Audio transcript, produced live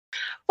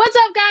What's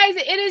up, guys?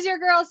 It is your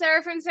girl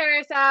Sarah from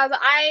Sarah Says.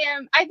 I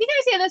think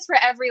I say this for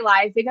every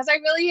live because I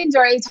really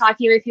enjoy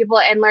talking with people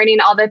and learning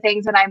all the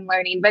things that I'm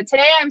learning. But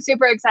today I'm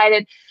super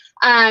excited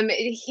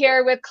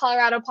here with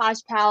Colorado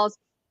Posh Pals.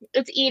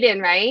 It's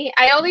Eden, right?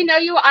 I only know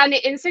you on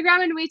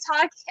Instagram and we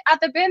talk at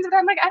the bins, but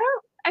I'm like,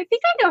 I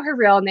think I know her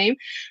real name.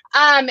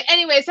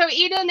 Anyway, so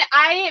Eden,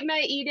 I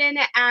met Eden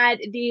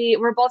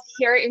we're both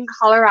here in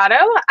Colorado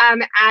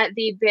at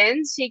the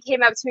bins. She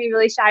came up to me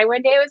really shy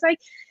one day. I was like,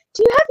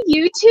 do you have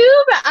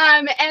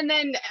YouTube? And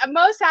then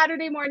most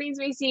Saturday mornings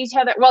we see each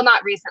other. Well,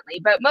 not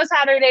recently, but most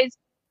Saturdays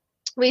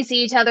we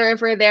see each other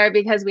if we're there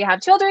because we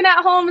have children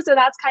at home. So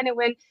that's kind of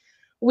when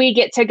we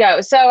get to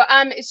go. So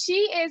she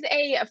is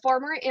a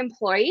former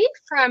employee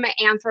from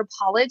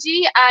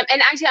Anthropologie.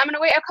 And actually, I'm going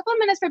to wait a couple of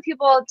minutes for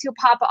people to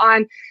pop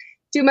on,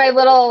 do my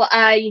little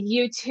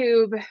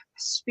YouTube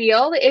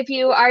spiel. If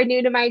you are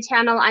new to my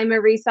channel, I'm a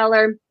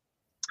reseller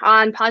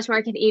on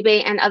Poshmark,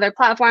 eBay, and other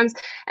platforms.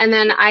 And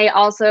then I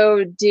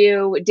also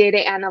do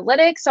data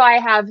analytics. So I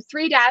have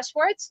three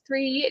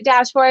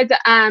dashboards,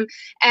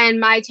 and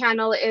my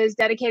channel is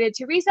dedicated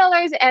to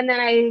resellers. And then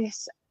I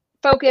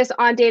focus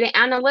on data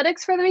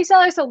analytics for the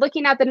reseller. So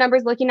looking at the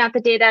numbers, looking at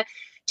the data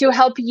to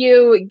help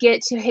you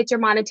get to hit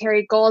your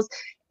monetary goals.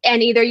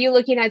 And either you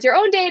looking at your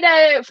own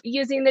data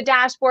using the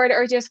dashboard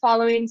or just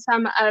following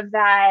some of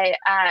that,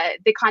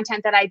 the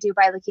content that I do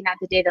by looking at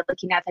the data,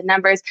 looking at the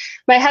numbers.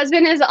 My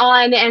husband is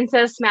on and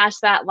says, smash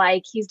that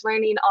like. He's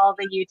learning all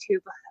the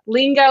YouTube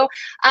lingo.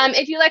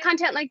 If you like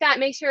content like that,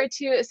 make sure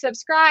to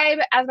subscribe.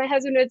 As my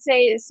husband would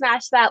say,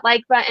 smash that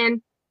like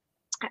button.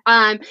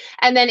 And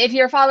then if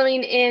you're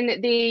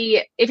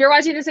if you're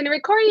watching this in a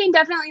recording,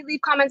 definitely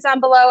leave comments down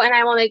below and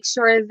I will make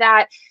sure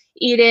that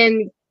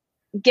Eden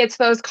gets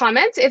those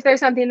comments. If there's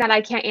something that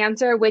I can't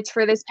answer, which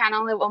for this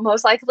panel, it will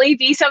most likely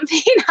be something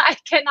I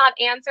cannot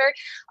answer.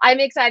 I'm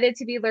excited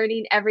to be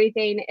learning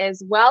everything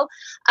as well.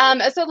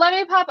 So let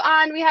me pop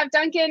on. We have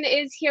Duncan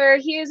is here.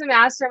 He is a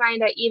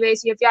mastermind at eBay.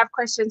 So if you have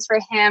questions for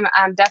him,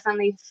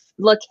 definitely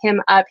look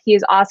him up.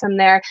 He's awesome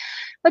there.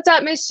 What's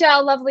up,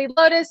 Michelle? Lovely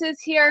Lotus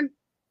is here.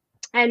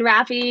 And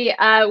Rafi,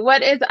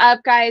 what is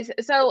up, guys?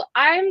 So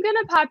I'm going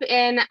to pop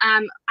in.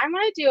 I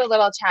want to do a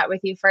little chat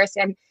with you first.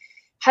 And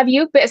have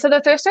you been, so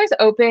the thrift stores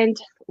opened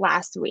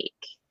last week.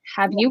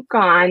 Have you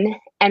gone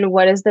and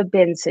what is the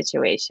bin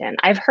situation?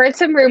 I've heard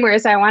some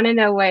rumors. I want to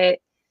know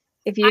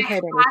if you've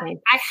heard anything.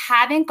 I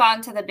haven't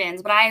gone to the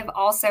bins, but I have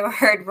also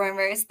heard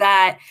rumors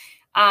that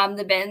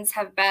the bins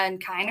have been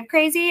kind of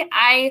crazy.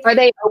 Are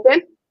they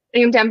open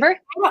in Denver?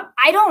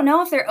 I don't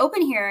know if they're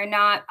open here or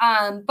not.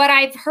 But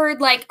I've heard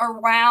like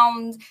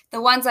around the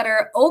ones that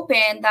are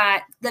open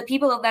that the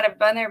people that have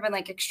been there have been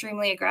like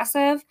extremely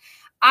aggressive.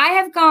 I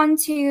have gone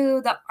to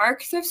the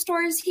ARC thrift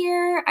stores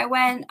here. I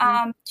went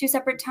 2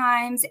 separate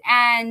times.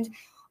 And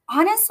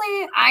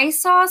honestly, I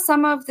saw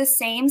some of the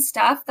same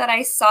stuff that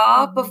I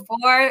saw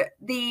before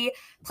the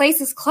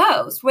places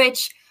closed,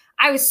 which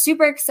I was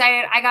super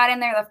excited. I got in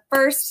there the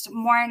first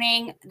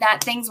morning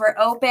that things were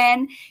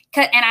open.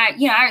 And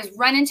I was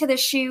running to the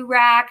shoe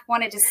rack,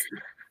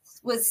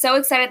 was so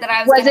excited that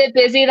I was. Was it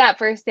busy that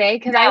first day?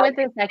 Because I went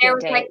the second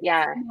day. Like,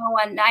 no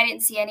one. I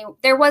didn't see any.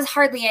 There was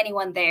hardly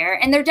anyone there,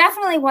 and there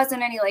definitely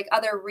wasn't any like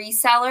other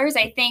resellers.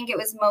 I think it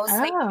was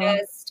mostly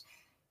just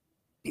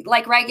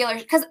like regular.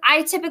 Because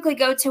I typically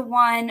go to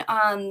one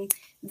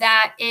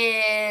that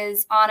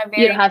is on a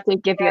very. You don't have to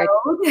give your.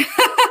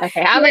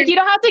 Okay, I'm like, you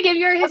don't have to give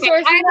your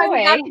sources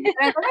away. I don't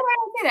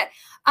say that.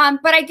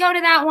 But I go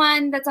to that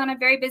one that's on a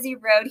very busy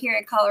road here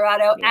in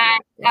Colorado,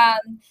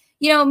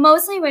 and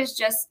mostly was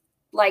just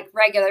like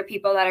regular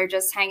people that are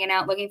just hanging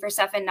out looking for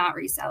stuff and not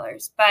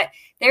resellers. But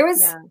there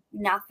was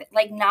nothing,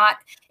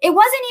 it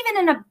wasn't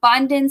even an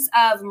abundance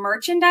of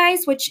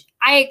merchandise, which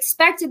I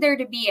expected there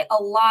to be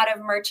a lot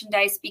of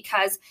merchandise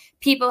because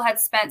people had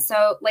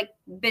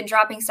been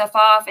dropping stuff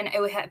off and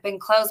it had been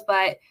closed.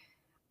 But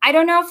I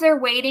don't know if they're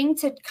waiting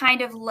to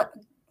kind of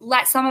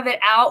let some of it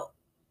out.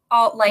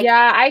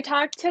 I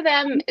talked to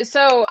them.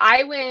 So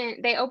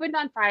they opened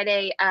on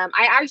Friday.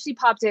 I actually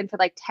popped in for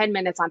like 10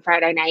 minutes on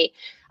Friday night.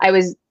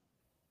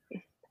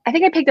 I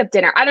think I picked up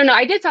dinner. I don't know.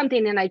 I did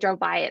something and I drove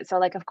by it.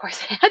 So of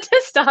course I had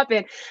to stop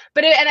in.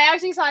 And I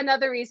actually saw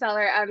another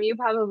reseller. You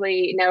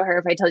probably know her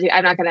if I told you.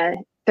 I'm not going to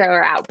throw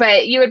her out,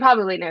 but you would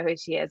probably know who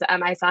she is.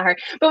 I saw her,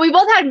 but we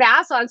both had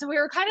masks on. So we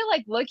were kind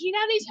of looking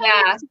at each other.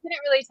 Yeah. So couldn't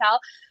really tell.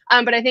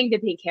 But I think the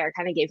pink hair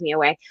kind of gave me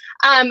away.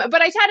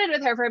 But I chatted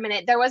with her for a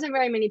minute. There wasn't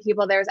very many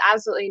people. There was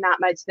absolutely not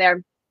much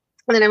there.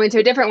 And then I went to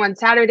a different one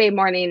Saturday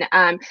morning.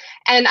 And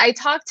I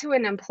talked to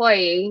an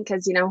employee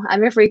because,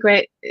 I'm a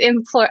frequent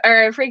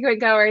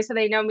goer, so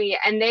they know me.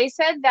 And they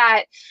said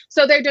that,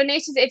 so their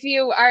donations, if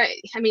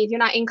you're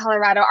not in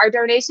Colorado, our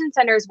donation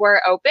centers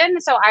were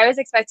open. So I was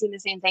expecting the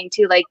same thing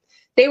too.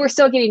 They were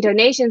still getting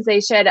donations.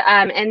 They should.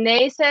 And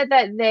they said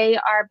that they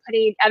are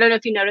putting, I don't know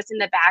if you noticed in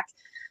the back,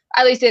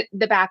 at least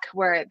the back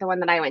were the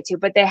one that I went to,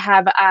 but they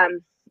have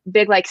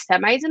big like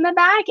semis in the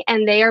back,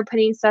 and they are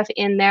putting stuff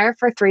in there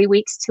for 3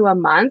 weeks to a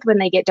month when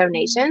they get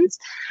donations.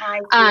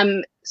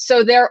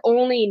 So they're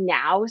only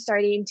now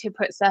starting to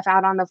put stuff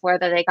out on the floor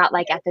that they got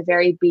like at the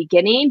very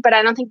beginning, but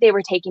I don't think they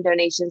were taking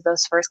donations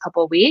those first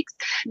couple of weeks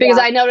because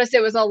I noticed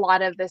it was a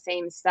lot of the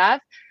same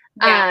stuff.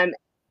 And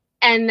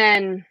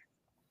then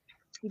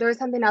there was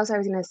something else I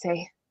was going to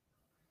say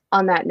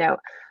on that note.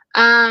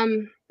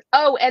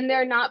 Oh, and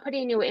they're not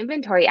putting new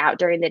inventory out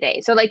during the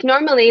day. So like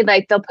normally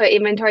like they'll put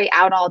inventory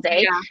out all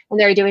day and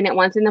they're doing it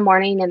once in the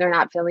morning and they're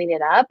not filling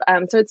it up.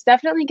 So it's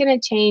definitely going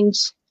to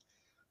change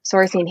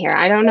sourcing here.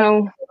 I don't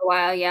know. A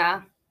while,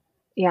 yeah.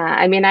 Yeah,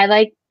 I mean, I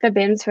like the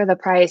bins for the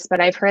price, but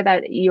I've heard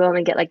that you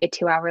only get like a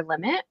 2-hour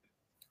limit.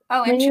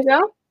 Oh, when you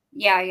go.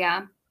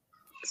 Yeah.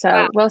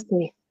 So we'll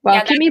see.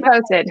 Well, keep me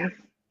posted.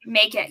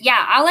 Make it.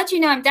 Yeah, I'll let you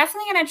know. I'm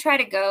definitely going to try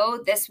to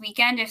go this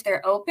weekend if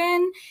they're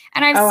open.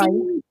 And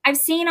I've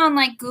seen on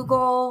like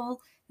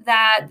Google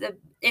that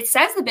it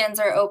says the bins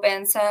are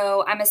open,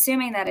 so I'm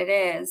assuming that it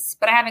is,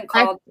 but I haven't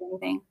called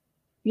anything.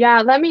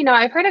 Yeah, let me know.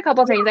 I've heard a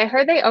couple things. I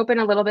heard they open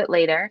a little bit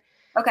later.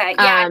 Okay.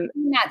 Yeah, I've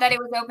seen that it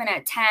was open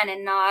at 10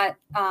 and not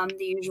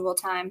the usual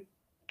time.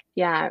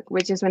 Yeah,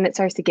 which is when it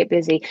starts to get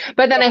busy.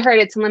 But then I heard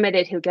it's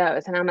limited who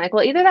goes. And I'm like,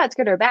 well, either that's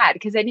good or bad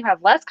because then you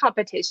have less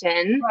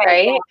competition,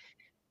 right? Yeah.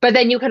 But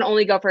then you can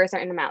only go for a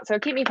certain amount. So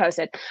keep me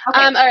posted. Okay.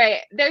 All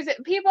right. There's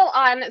people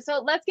on.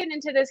 So let's get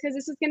into this because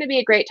this is going to be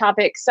a great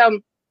topic.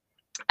 So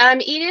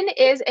Eden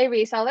is a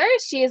reseller.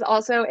 She is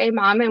also a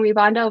mom and we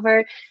bond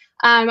over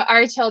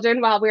our children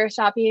while we were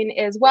shopping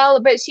as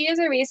well. But she is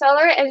a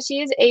reseller and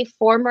she is a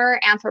former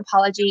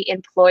Anthropologie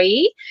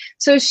employee.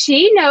 So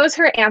she knows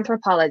her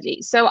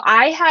Anthropologie. So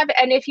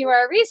and if you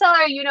are a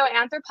reseller, you know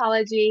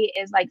Anthropologie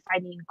is like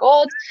finding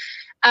gold.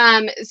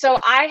 So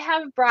I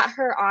have brought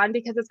her on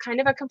because it's kind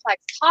of a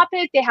complex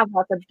topic. They have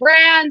lots of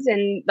brands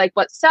and like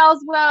what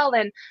sells well.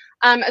 And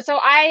so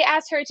I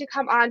asked her to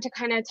come on to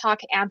kind of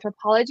talk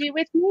Anthropologie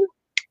with me.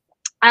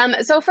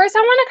 So first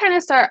I want to kind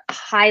of start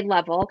high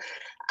level.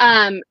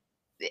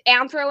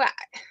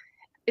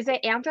 Is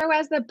it Anthro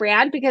as the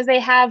brand? Because they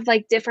have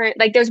like different,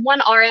 like there's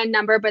one RN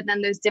number, but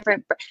then there's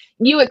different,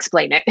 you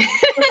explain it.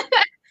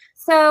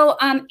 So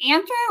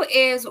Anthro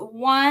is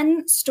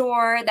one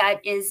store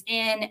that is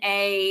in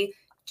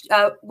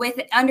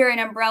under an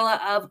umbrella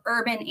of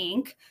Urban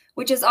Inc.,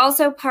 which is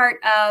also part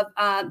of,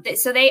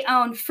 so they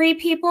own Free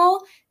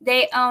People,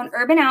 they own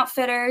Urban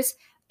Outfitters,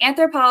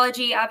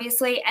 Anthropologie,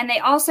 obviously, and they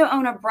also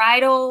own a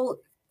bridal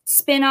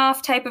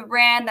spin-off type of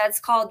brand that's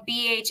called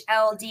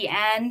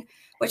BHLDN,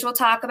 which we'll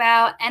talk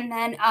about. And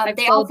then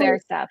they sold their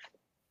stuff.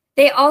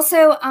 They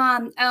also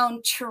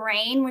own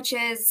Terrain, which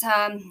is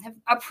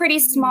a pretty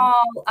small,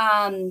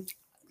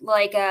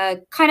 like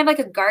a kind of like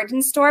a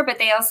garden store, but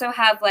they also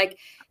have like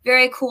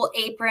very cool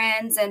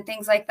aprons and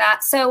things like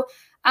that. So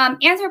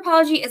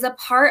Anthropologie is a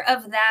part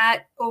of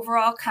that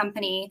overall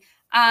company.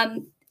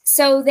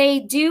 So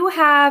they do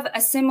have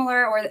a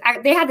similar, or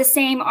they have the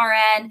same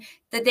RN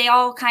that they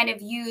all kind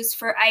of use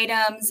for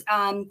items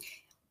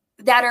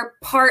that are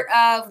part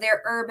of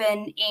their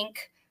Urban Inc.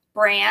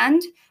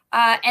 brand.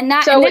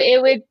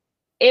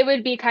 It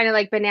would be kind of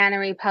like Banana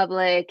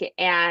Republic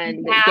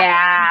and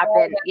Gap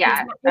and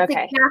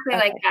okay. Exactly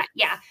like that.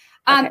 Yeah.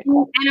 Okay,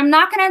 cool. And I'm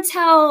not going to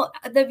tell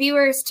the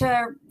viewers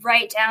to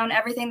write down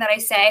everything that I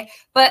say,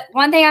 but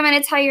one thing I'm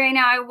going to tell you right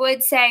now, I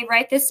would say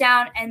write this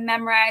down and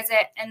memorize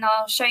it, and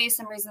I'll show you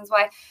some reasons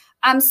why.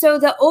 So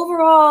the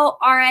overall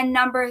RN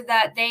number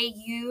that they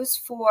use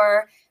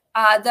for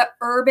the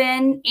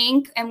Urban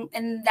Inc.,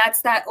 and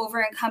that's that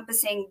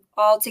over-encompassing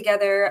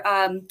altogether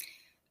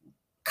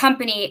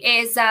company,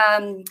 is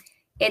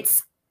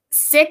it's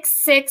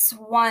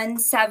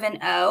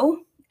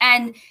 66170.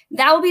 And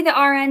that will be the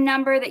RN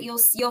number that you'll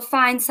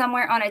find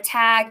somewhere on a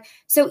tag.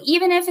 So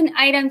even if an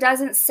item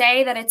doesn't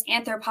say that it's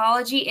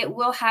Anthropologie, it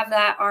will have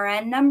that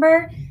RN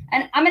number.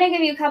 And I'm going to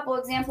give you a couple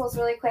examples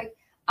really quick.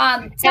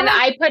 And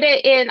I put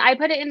it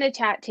in the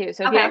chat too.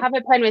 So if you don't have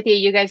a pen with you,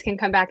 you guys can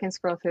come back and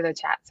scroll through the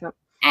chat. So,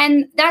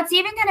 and that's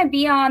even going to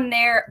be on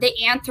the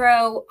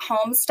Anthro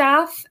home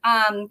stuff.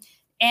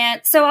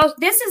 And so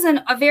this is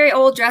a very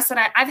old dress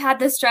that I've had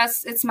this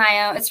dress. It's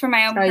my own. It's for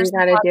my own. Oh, you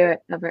gotta do it.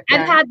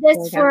 I've had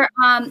this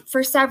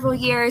for several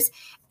years,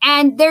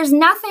 and there's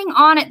nothing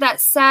on it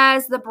that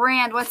says the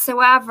brand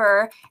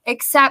whatsoever,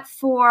 except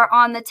for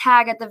on the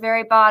tag at the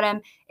very bottom.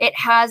 It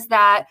has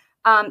that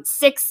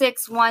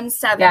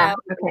 66170. Yeah.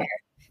 Okay.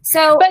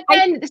 So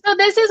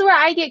this is where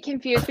I get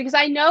confused because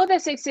I know the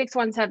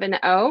 66170,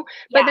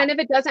 but then if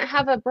it doesn't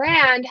have a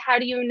brand, how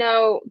do you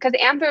know? Because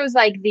Anthro is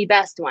like the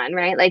best one,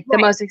 right? Like the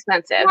most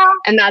expensive,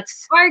 and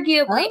that's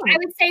arguably. I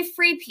would say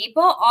Free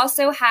People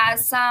also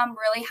has some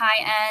really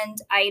high end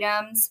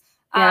items.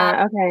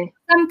 Yeah. Okay.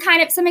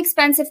 Some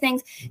expensive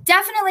things.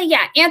 Definitely,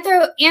 yeah.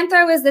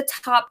 Anthro is the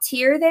top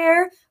tier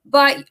there,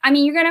 but I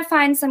mean, you're gonna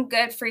find some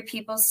good Free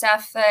People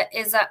stuff that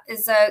is a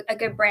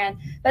good brand.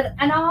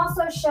 And I'll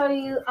also show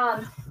you.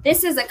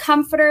 This is a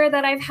comforter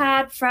that I've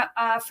had from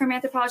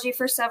Anthropologie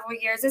for several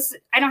years.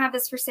 I don't have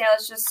this for sale.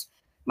 It's just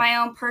my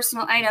own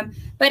personal item.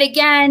 But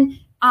again,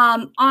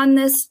 on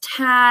this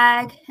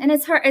tag, and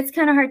it's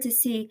kind of hard to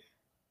see.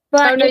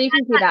 But oh no, you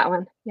can see that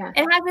one. Yeah.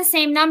 It has the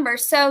same number.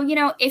 So, you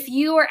know, if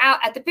you are out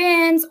at the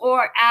bins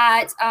or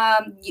at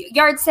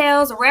yard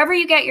sales or wherever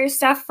you get your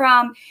stuff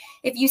from,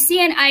 if you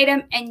see an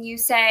item and you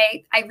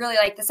say, I really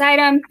like this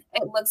item,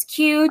 it looks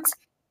cute,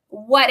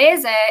 what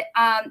is it?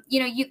 You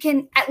know, you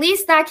can, at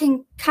least that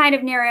can kind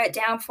of narrow it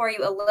down for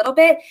you a little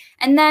bit.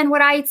 And then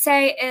what I'd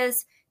say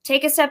is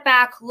take a step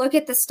back, look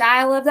at the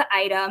style of the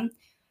item.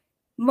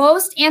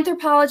 Most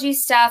Anthropologie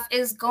stuff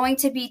is going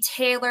to be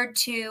tailored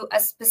to a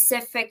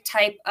specific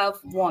type of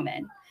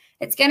woman.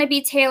 It's going to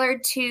be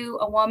tailored to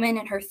a woman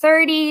in her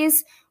 30s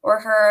or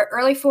her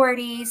early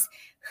 40s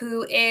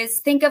who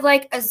is, think of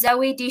like a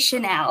Zooey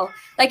Deschanel.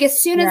 Like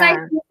as soon as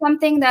I see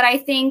something that I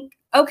think,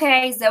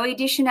 okay, Zooey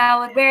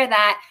Deschanel would wear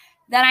that,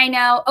 then I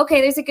know,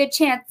 okay, there's a good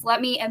chance. Let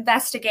me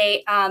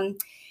investigate.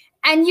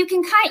 And you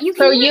can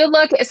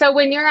so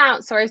when you're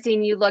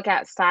outsourcing, you look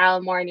at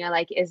style more and you're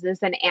like, is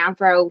this an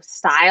Anthro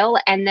style?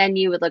 And then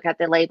you would look at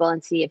the label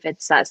and see if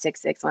it's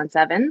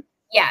 6617.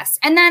 Yes.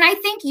 And then I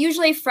think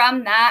usually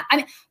from that, I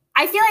mean,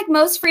 I feel like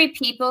most Free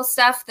People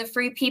stuff, the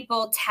Free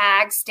People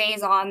tag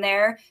stays on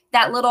there.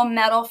 That little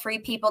metal Free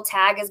People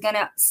tag is going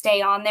to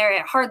stay on there.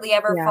 It hardly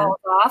ever falls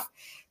off.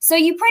 So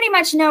you pretty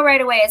much know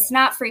right away it's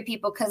not Free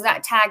People because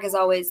that tag is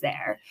always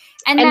there.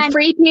 And then,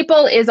 Free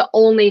People is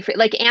only free.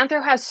 Like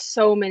Anthro has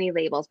so many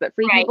labels, but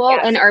Free People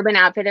and Urban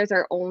Outfitters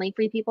are only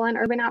Free People and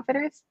Urban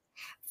Outfitters?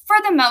 For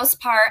the most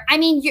part. I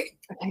mean,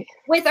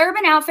 with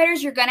Urban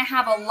Outfitters, you're going to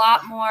have a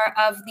lot more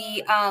of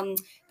the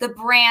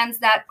brands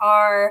that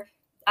are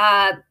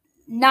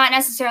not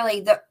necessarily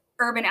the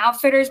Urban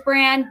Outfitters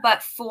brand,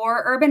 but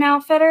for Urban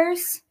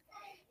Outfitters.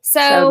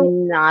 So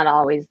not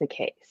always the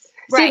case.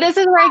 Right. See, this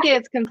is where it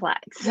gets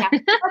complex. Yeah.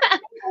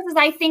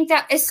 I think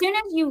that as soon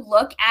as you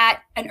look at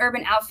an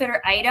Urban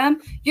Outfitter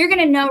item, you're going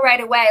to know right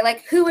away,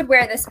 like, who would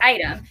wear this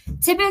item.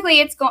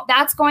 Typically,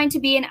 that's going to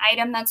be an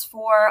item that's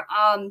for,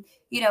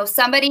 you know,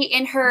 somebody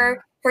in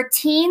her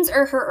teens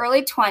or her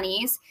early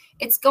 20s.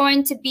 It's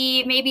going to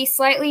be maybe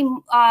slightly,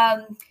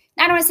 I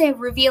don't want to say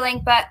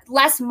revealing, but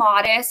less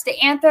modest. The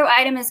Anthro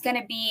item is going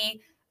to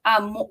be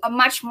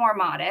much more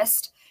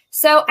modest.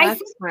 So I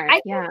think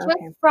just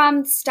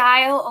from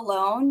style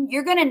alone,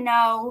 you're going to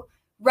know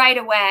right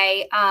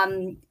away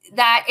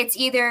that it's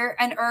either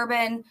an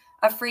Urban,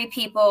 a Free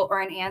People,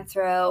 or an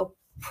Anthro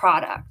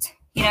product,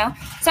 you know?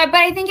 So, but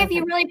I think if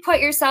you really put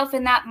yourself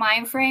in that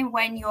mind frame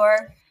when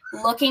you're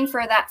looking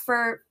for that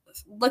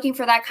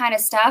kind of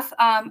stuff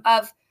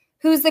of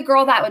who's the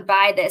girl that would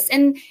buy this.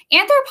 And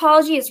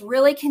Anthropologie is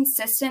really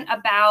consistent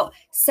about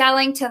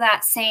selling to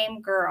that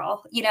same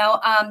girl. You know,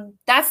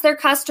 that's their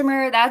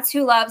customer. That's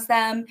who loves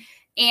them.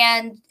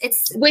 And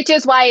which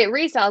is why it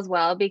resells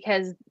well,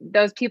 because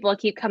those people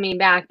keep coming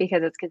back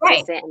because it's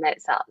consistent and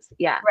it sells.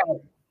 Yeah.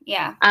 Right.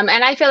 Yeah. And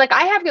I feel like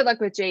I have good luck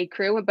with J.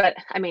 Crew, but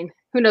I mean,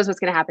 who knows what's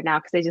going to happen now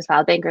because they just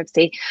filed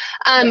bankruptcy.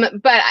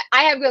 But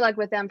I have good luck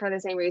with them for the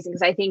same reason,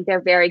 because I think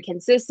they're very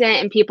consistent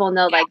and people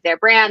know like their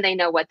brand. They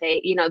know what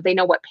they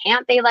know what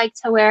pant they like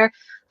to wear.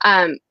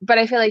 But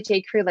I feel like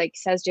J. Crew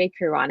says J.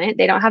 Crew on it.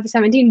 They don't have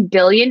 17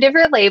 billion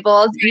different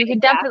labels. You can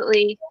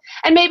definitely,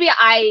 and maybe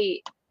I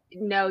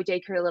know J.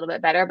 Crew a little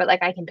bit better, but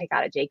like I can pick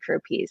out a J. Crew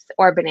piece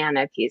or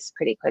banana piece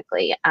pretty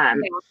quickly.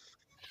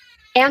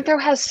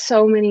 Anthro has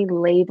so many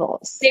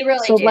labels. They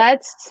really do.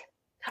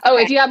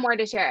 If you have more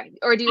to share,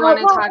 or do you want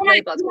to talk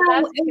labels?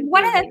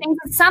 One of the things,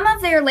 some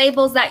of their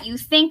labels that you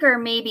think are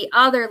maybe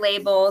other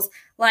labels,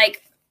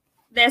 like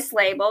this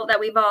label that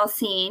we've all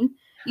seen.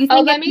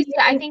 Let me see.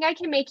 I think I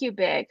can make you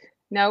big.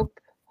 Nope.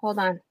 Hold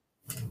on.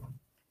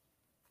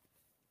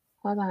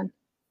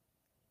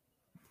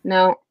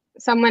 No.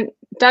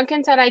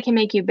 Duncan said I can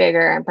make you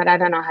bigger, but I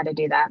don't know how to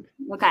do that.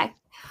 Okay.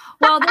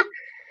 Well,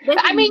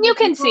 I mean, you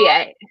can see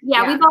it.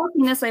 Yeah, we've all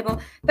seen this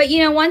label. But, you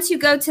know, once you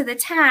go to the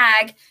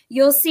tag,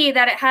 you'll see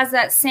that it has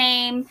that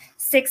same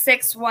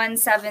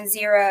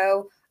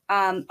 66170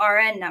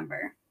 RN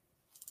number,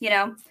 you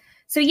know?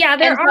 So, yeah,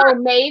 so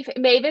Maeve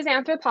is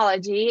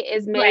Anthropologie.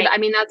 Is Maeve, right. I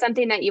mean, that's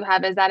something that you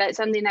have. Is that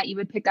something that you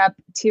would pick up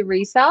to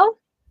resell?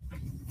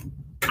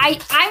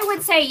 I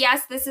would say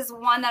yes. This is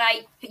one that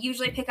I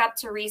usually pick up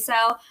to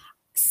resell.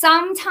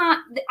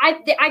 Sometimes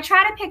I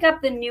try to pick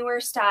up the newer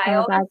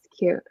style. Oh, that's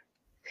cute.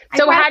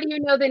 So how do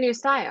you know the new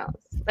styles?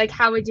 Like,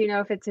 how would you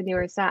know if it's a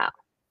newer style?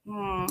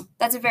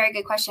 That's a very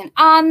good question.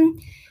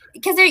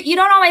 Because you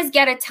don't always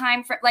get a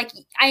time for, like,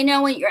 I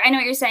know what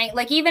you're saying.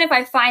 Like, even if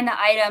I find the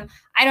item,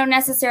 I don't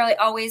necessarily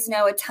always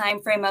know a time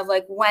frame of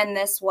like when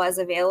this was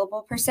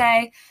available per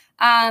se.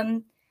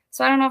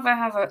 So I don't know if I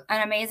have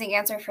an amazing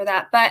answer for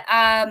that, but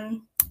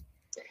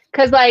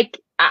because like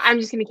I'm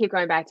just going to keep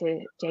going back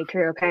to J.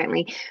 Crew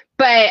apparently.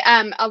 But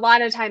a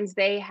lot of times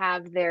they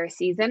have their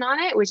season on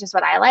it, which is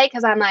what I like,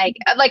 because I'm like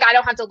I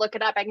don't have to look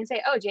it up. I can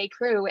say, oh, J.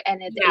 Crew,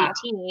 and it's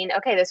 18.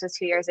 Okay, this was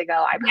 2 years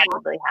ago. I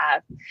probably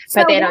have.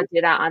 But they don't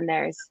do that on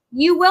theirs.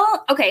 You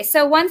will. Okay,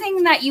 so one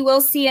thing that you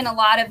will see in a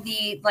lot of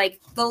the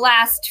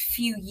last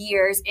few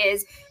years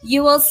is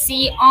you will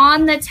see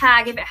on the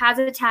tag, if it has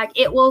a tag,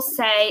 it will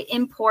say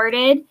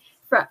imported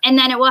and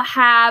then it will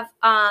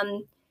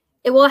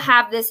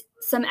have this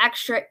some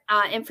extra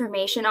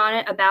information on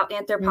it about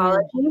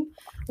anthropology,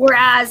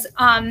 whereas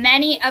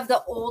many of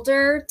the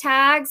older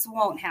tags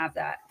won't have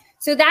that.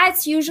 So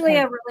that's usually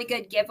a really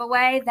good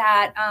giveaway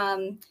that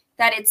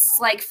that it's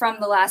like from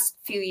the last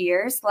few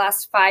years,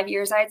 last 5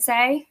 years, I'd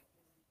say.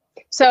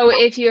 So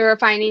if you're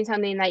finding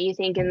something that you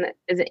think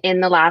is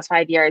in the last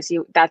 5 years,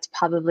 that's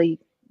probably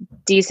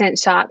decent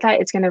shot that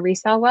it's going to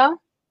resell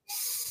well.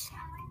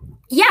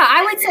 Yeah,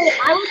 I would say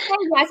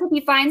yes. If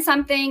you find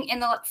something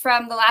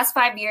from the last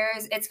 5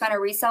 years, it's going to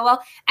resell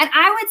well. And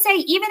I would say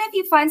even if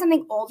you find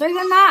something older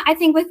than that, I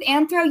think with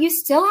Anthro, you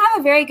still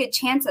have a very good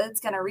chance that it's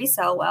going to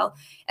resell well.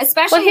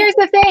 Especially. Well, here's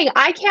the thing: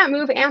 I can't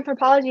move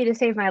Anthropologie to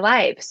save my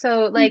life.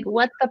 So, like,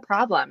 what's the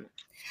problem?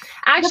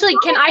 Actually,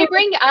 can I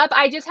bring up?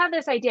 I just have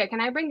this idea.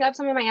 Can I bring up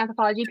some of my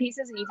Anthropologie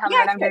pieces and you tell me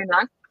what I'm doing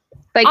wrong?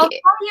 Like, I'll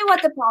tell you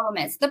what the problem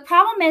is. The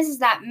problem is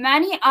that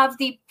many of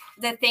the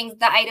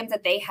items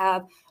that they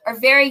have are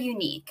very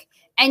unique,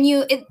 and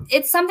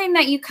it's something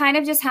that you kind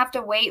of just have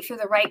to wait for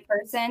the right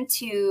person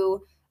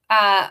to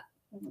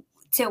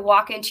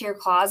walk into your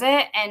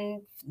closet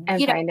and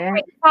you know, the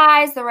right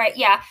size, the right.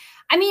 Yeah,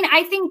 I mean,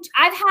 I think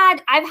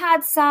I've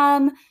had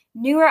some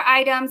newer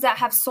items that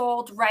have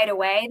sold right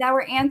away that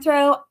were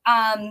Anthro,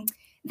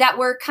 that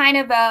were kind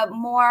of a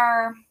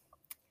more,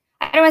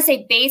 I don't want to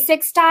say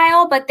basic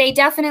style, but they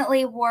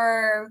definitely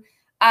were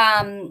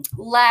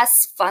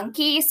less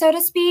funky, so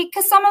to speak,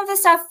 because some of the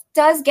stuff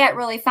does get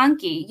really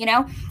funky, you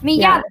know? I mean,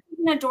 yeah,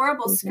 it's an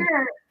adorable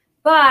skirt,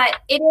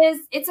 but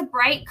it's a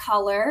bright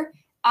color.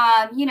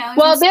 You know.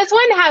 Well, this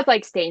one has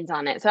like stains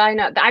on it. So I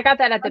know I got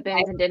that at the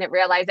bins and didn't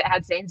realize it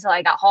had stains until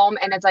I got home,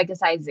 and it's like a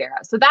size 0.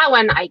 So that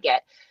one I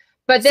get.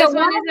 But this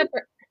one is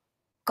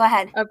go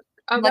ahead. Oh,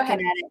 I'm looking at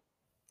it.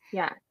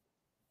 Yeah.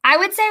 I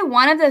would say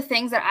one of the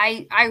things that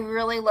I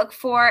really look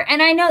for,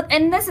 and I know,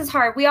 and this is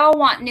hard, we all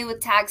want new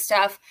with tag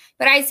stuff,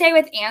 but I say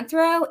with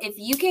Anthro, if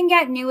you can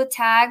get new with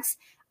tags,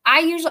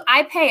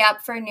 I pay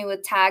up for new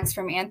with tags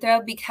from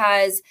Anthro,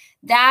 because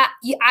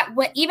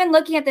even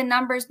looking at the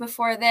numbers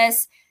before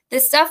this,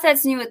 the stuff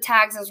that's new with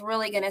tags is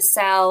really going to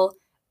sell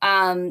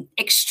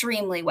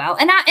extremely well.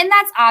 And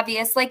that's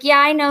obvious. Like, yeah,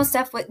 I know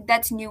stuff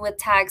that's new with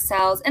tag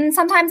sells, and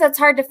sometimes that's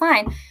hard to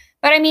find.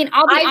 But I mean,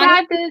 I've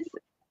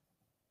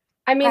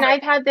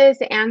had this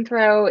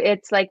Anthro.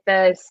 It's like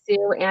the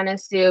Anna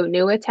Sue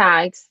new with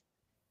tags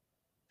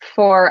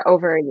for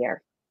over a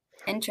year.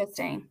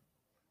 Interesting.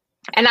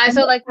 And I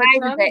so like,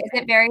 is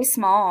it very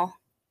small?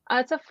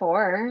 It's a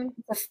 4.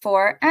 It's a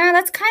 4.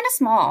 That's kind of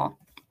small.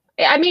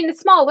 I mean,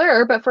 it's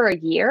smaller, but for a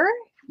year.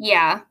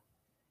 Yeah.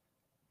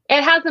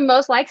 It has the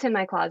most likes in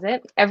my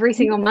closet every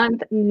single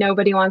month.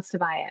 Nobody wants to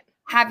buy it.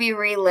 Have you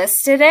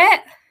relisted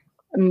it?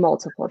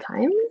 Multiple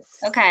times.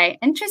 Okay,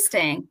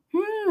 interesting.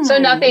 So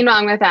nothing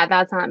wrong with that.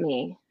 That's not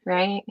me,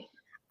 right?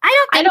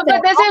 I don't so.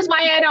 But this is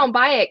why I don't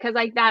buy it, because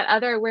like that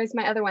other, where's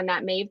my other one?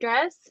 That Maeve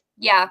dress.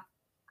 Yeah.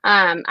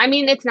 I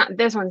mean, it's not,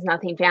 this one's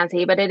nothing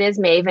fancy, but it is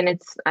Maeve,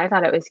 and I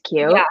thought it was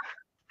cute. Yeah.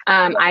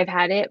 I've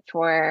had it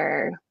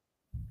for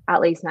at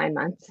least 9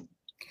 months.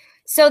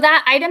 So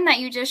that item that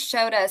you just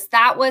showed us,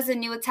 that was a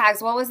new with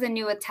tags. What was the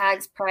new with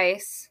tags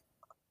price?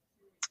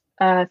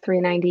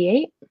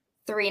 $398.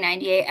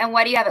 $398. And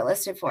what do you have it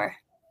listed for?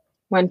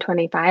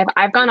 $125.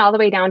 I've gone all the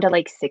way down to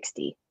like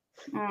 60.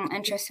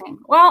 Interesting.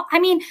 Well, I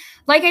mean,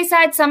 like I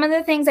said, some of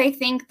the things I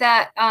think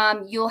that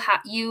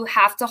you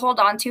have to hold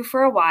on to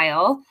for a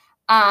while.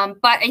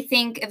 But I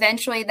think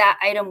eventually that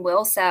item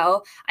will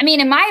sell. I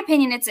mean, in my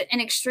opinion, it's an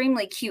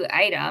extremely cute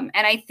item,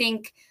 and I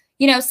think,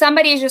 you know,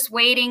 somebody is just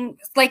waiting.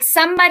 Like,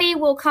 somebody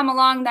will come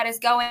along that is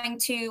going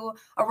to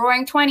a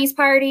Roaring Twenties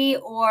party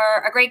or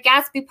a Great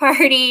Gatsby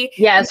party.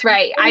 Yes,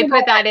 right. I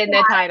put that in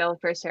the title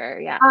for sure.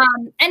 Yeah.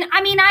 And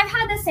I mean, I've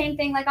had the same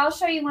thing. Like, I'll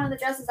show you one of the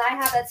dresses I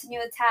have that's new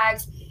with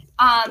tags.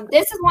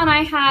 This is one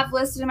I have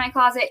listed in my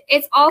closet.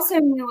 It's also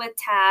new with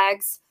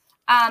tags.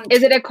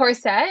 Is it a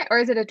corset or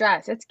is it a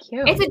dress? It's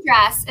cute. It's a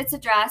dress. It's a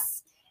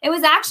dress. It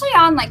was actually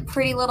on like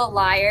Pretty Little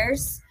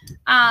Liars.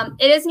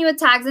 It is new with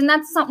tags, and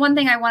that's one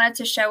thing I wanted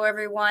to show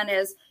everyone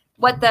is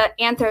what the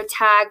Anthro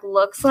tag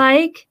looks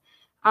like.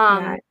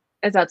 Yeah,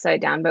 it's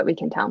upside down, but we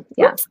can tell.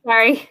 Yeah. Oops,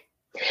 sorry.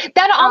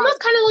 That almost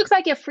kind of looks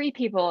like a Free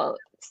People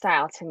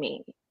style to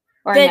me.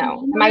 Or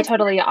no? Am I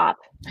totally off?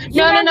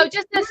 No.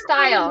 Just the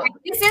style.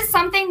 This is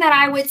something that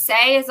I would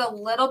say is a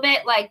little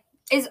bit like,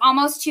 is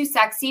almost too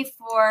sexy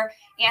for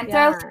Anthro.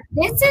 Yeah.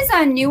 This is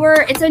a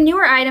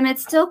newer item.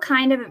 It's still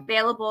kind of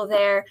available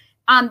there.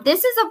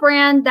 This is a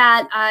brand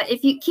that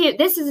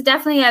this is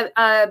definitely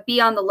a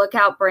be on the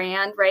lookout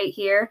brand right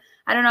here.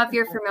 I don't know if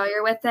you're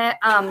familiar with it.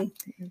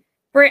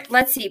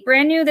 Let's see,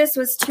 brand new. This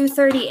was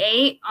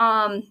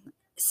 $238.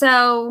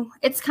 So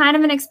it's kind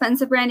of an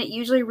expensive brand. It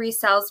usually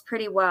resells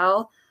pretty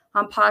well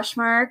on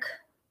Poshmark.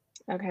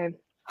 Okay.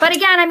 But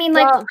again, I mean,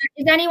 like,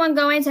 is anyone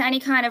going to any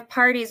kind of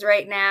parties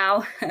right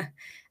now?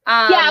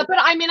 Yeah, but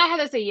I mean, I had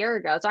this a year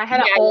ago, so I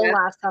had it all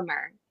last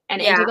summer.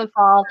 and into the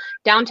fall.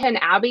 Downton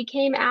Abbey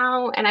came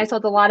out, and I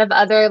sold a lot of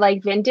other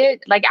like vintage,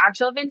 like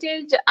actual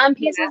vintage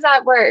pieces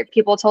that were,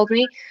 people told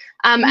me.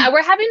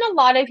 We're having a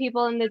lot of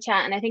people in the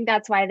chat, and I think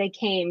that's why they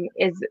came,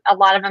 is a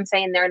lot of them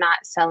saying they're not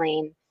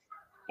selling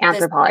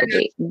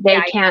Anthropologie.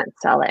 They can't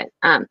sell it.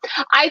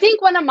 I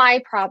think one of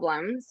my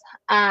problems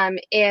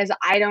is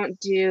I don't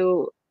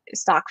do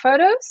stock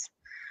photos.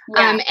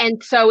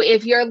 And so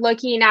if you're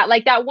looking at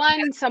like that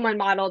one someone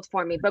modeled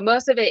for me, but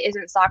most of it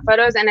isn't stock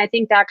photos. And I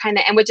think that kind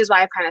of, and which is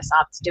why I've kind of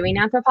stopped doing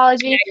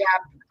Anthropologie,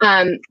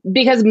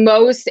 because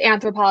most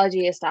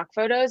Anthropologie is stock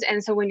photos.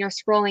 And so when you're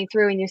scrolling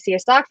through and you see a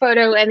stock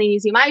photo and then you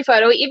see my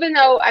photo, even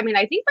though, I mean,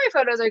 I think my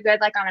photos are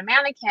good, like on a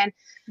mannequin,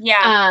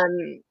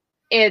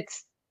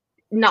 it's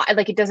not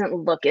like, it doesn't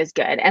look as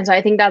good. And so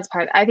I think that's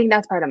part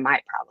of my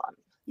problem.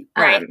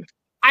 Right.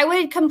 I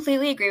would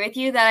completely agree with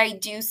you that I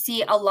do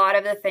see a lot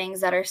of the things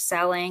that are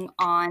selling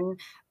on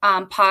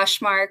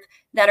Poshmark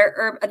that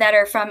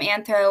are from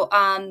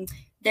Anthro.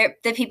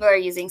 The people are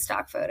using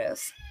stock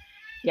photos.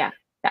 Yeah.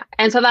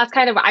 And so that's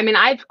kind of, I mean,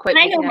 I've quit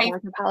looking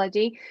at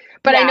Anthropologie,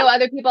 but I know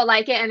other people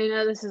like it. And I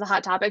know this is a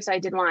hot topic, so I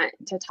did want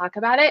to talk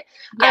about it.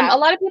 A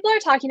lot of people are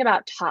talking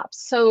about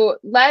tops. So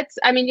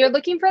I mean, you're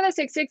looking for the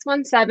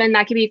 6617.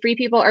 That could be Free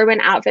People, Urban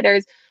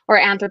Outfitters, or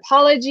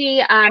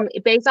Anthropologie.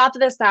 Based off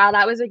of the style,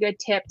 that was a good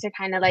tip to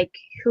kind of like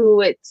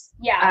who it's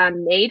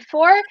made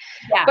for.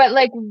 But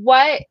like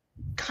what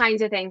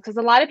kinds of things? Because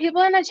a lot of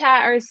people in the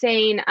chat are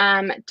saying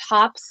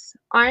tops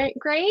aren't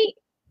great.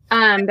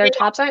 Their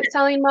tops aren't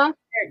selling well.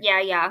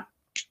 Yeah.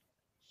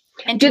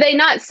 And do they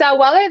not sell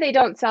well, or they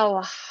don't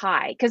sell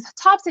high? Because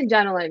tops in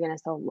general are going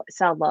to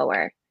sell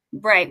lower.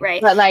 Right.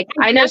 But like,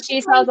 I know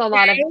she sells a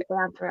lot of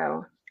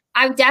Anthro.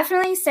 I would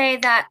definitely say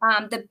that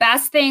the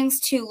best things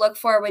to look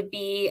for would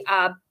be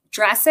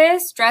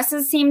dresses.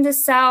 Dresses seem to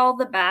sell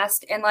the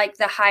best and like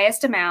the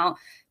highest amount.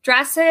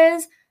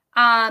 Dresses,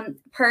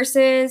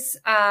 purses,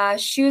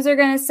 shoes are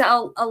going to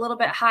sell a little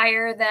bit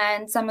higher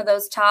than some of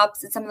those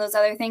tops and some of those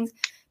other things.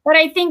 But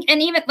I think,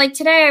 and even like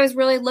today, I was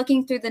really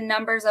looking through the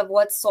numbers of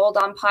what's sold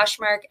on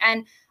Poshmark,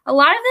 and a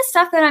lot of the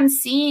stuff that I'm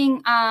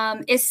seeing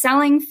is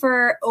selling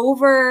for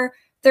over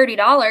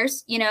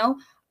 $30, you know.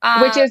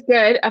 Which is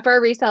good for a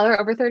reseller.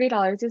 Over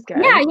 $30 is good.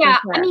 Yeah.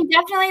 Sure. I mean,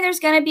 definitely there's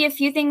going to be a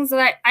few things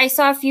that I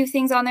saw a few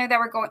things on there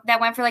that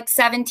went for like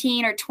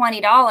 $17 or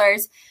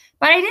 $20,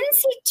 but I didn't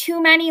see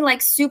too many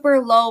like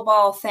super low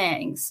ball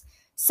things.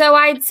 So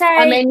I'd say,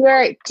 I mean,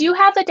 do you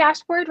have the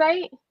dashboard,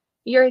 right?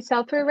 Your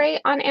sell-through rate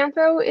on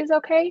Anthro is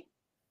okay?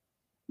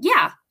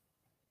 Yeah.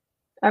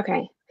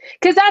 Okay.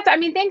 Because that's, I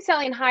mean, things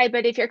selling high,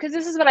 but because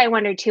this is what I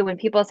wonder too, when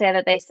people say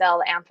that they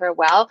sell Anthro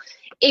well,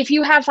 if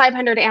you have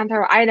 500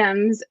 Anthro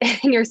items and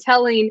you're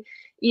selling,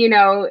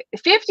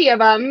 50 of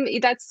them,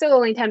 that's still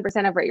only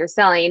 10% of what you're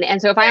selling.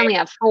 And so if I only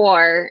have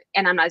 4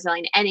 and I'm not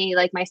selling any,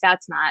 like my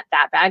stat's not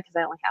that bad because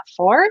I only have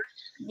 4.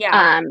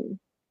 Yeah.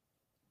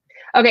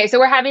 Okay, so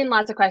we're having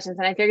lots of questions,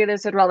 and I figured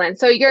this would roll in.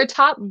 So your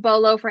top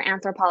bolo for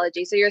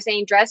Anthropologie. So you're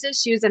saying dresses,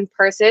 shoes, and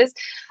purses.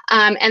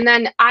 And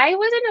then I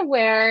wasn't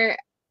aware,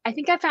 I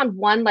think I found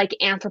one like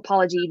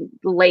Anthropologie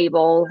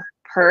label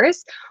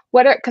purse.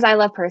 Because I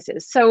love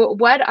purses. So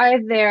what are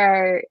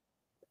their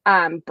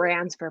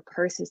brands for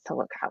purses to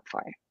look out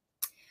for?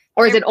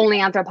 Or is it only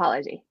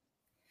Anthropologie?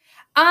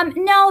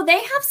 No,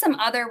 they have some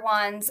other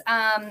ones.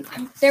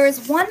 There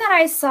was one that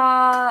I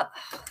saw.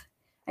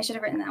 I should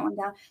have written that one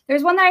down.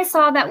 There's one that I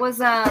saw that was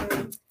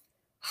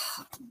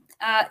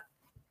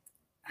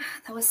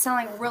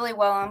selling really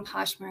well on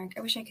Poshmark.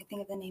 I wish I could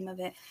think of the name of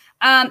it.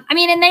 I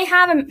mean, and they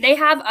have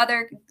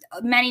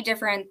many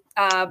different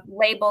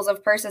labels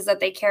of purses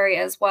that they carry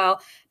as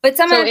well. But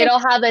it'll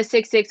have a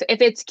 66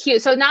 if it's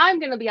cute. So now I'm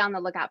going to be on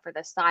the lookout for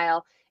the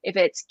style. If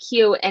it's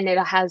cute and it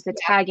has the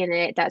tag in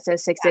it that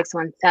says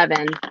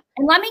 6617.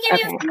 And let me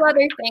give you a few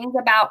other things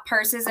about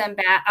purses and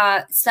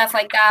stuff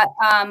like that.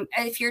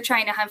 If you're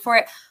trying to hunt for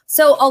it.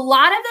 So a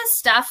lot of the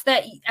stuff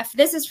if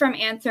this is from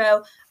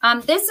Anthro,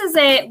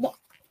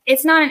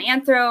 it's not an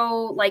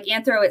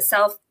Anthro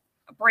itself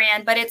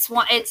brand, but it's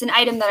an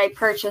item that I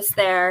purchased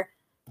there.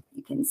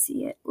 You can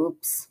see it.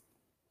 Oops.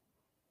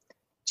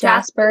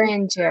 Jasper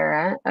and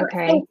Jera.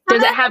 Okay.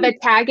 Does it have a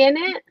tag in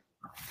it?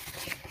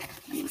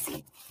 Let me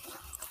see.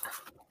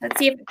 Let's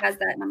see if it has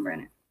that number in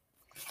it.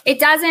 It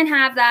doesn't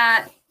have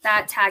that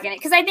tag in it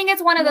because I think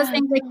it's one of those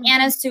things like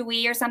Anna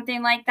Sui or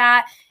something like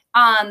that.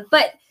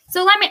 But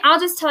so I'll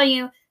just tell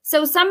you.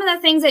 So some of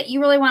the things that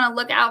you really want to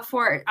look out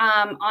for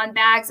on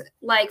bags,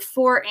 like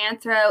for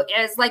Anthro,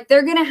 is like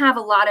they're going to have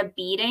a lot of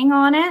beading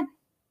on it.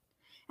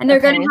 And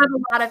they're going to have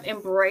a lot of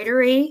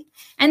embroidery.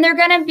 And they're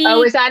going to be...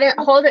 Oh, is that it?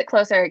 Hold it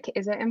closer.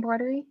 Is it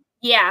embroidery?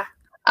 Yeah.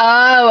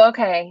 Oh,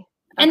 okay.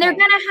 And they're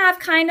going to have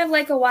kind of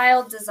like a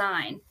wild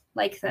design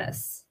like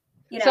this.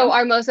 So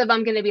are most of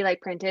them going to be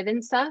like printed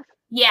and stuff?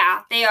 Yeah,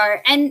 they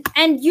are. And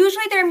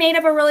usually they're made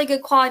of a really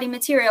good quality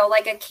material,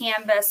 like a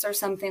canvas or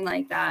something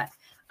like that.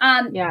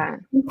 Yeah.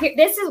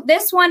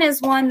 This one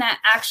is one that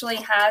actually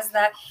has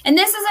that. And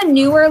this is a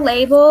newer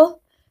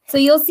label. So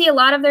you'll see a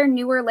lot of their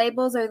newer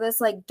labels are this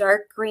like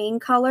dark green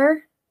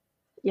color.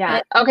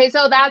 Yeah. Okay.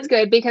 So that's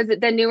good because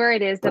the newer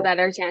it is, the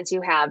better chance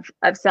you have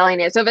of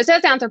selling it. So if it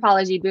says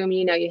Anthropologie, boom,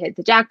 you know you hit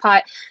the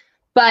jackpot.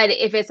 But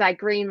if it's like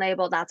Green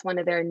Label, that's one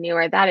of their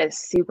newer. That is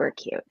super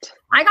cute.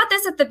 I got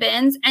this at the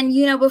bins, and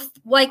you know, before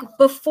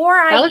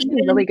that looks in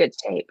really good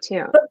shape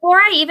too. Before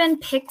I even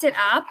picked it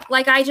up,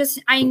 like I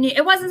knew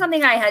it wasn't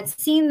something I had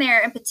seen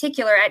there in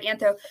particular at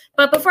Anthro.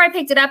 But before I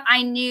picked it up,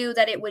 I knew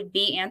that it would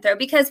be Anthro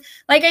because,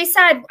 like I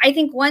said, I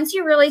think once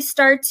you really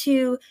start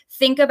to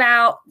think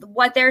about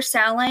what they're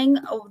selling,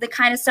 the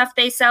kind of stuff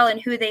they sell,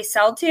 and who they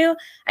sell to,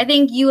 I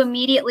think you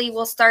immediately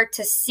will start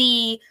to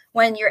see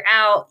when you're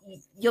out.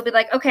 You'll be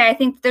like, okay, I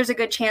think there's a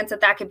good chance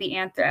that could be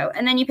Anthro,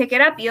 and then you pick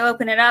it up, you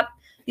open it up.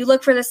 You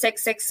look for the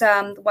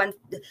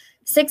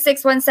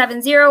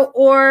 66170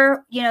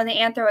 or, you know, the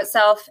Anthro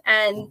itself,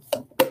 and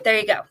there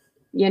you go.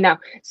 You know,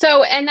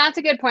 so, and that's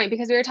a good point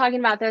because we were talking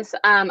about this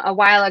a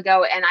while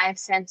ago, and I have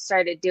since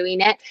started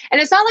doing it. And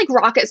it's not like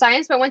rocket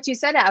science, but once you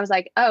said it, I was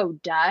like, oh,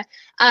 duh.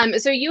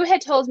 So you had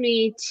told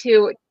me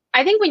to,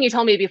 I think when you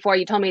told me before,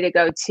 you told me to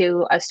go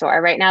to a store.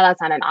 Right now,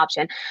 that's not an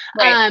option.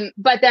 Right.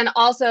 But then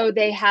also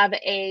they have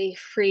a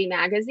free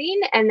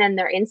magazine and then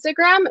their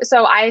Instagram.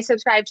 So I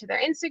subscribe to their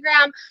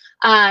Instagram.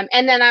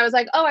 And then I was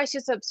like, oh, I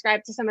should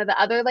subscribe to some of the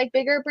other like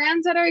bigger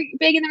brands that are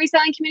big in the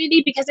reselling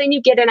community because then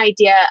you get an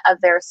idea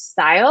of their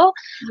style.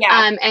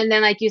 Yeah. And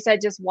then, like you said,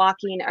 just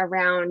walking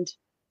around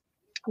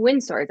when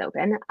stores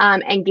open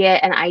and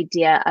get an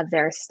idea of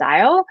their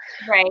style.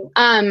 Right.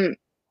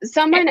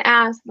 Someone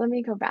asked, let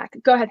me go back.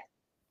 Go ahead.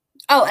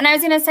 Oh, and I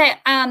was going to say,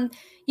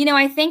 you know,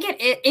 I think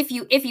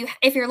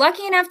if you're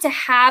lucky enough to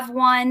have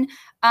one,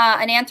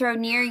 an Anthro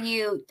near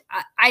you,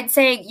 I'd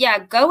say, yeah,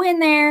 go in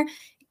there,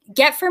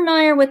 get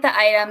familiar with the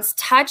items,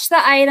 touch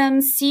the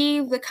items, see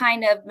the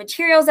kind of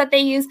materials that they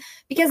use,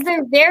 because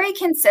they're very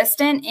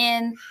consistent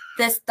in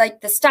this,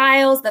 like the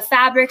styles, the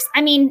fabrics.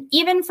 I mean,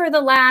 even for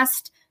the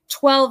last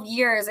 12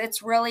 years,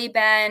 it's really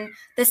been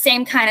the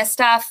same kind of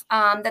stuff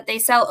that they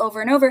sell over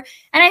and over.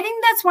 And I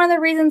think that's one of the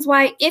reasons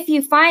why if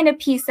you find a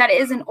piece that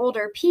is an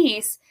older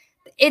piece,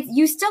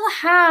 you still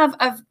have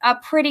a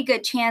pretty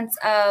good chance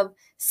of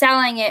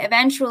selling it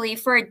eventually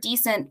for a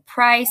decent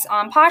price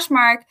on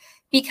Poshmark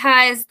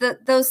because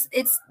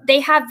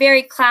they have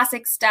very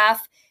classic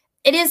stuff.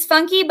 It is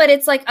funky, but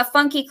it's like a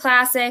funky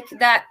classic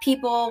that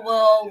people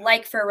will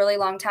like for a really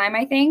long time,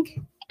 I think.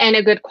 And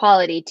a good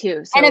quality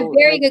too. So, and a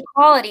very good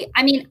quality.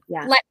 I mean,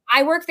 like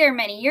I worked there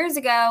many years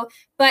ago,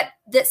 but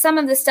some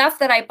of the stuff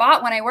that I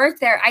bought when I worked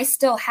there, I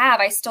still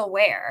have, I still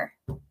wear.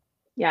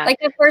 Yeah. Like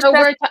the first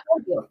we're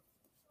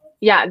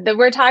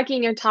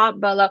talking your top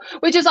below,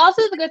 which is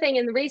also the good thing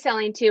in the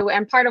reselling too.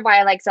 And part of why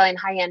I like selling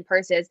high-end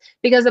purses,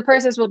 because the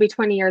purses will be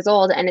 20 years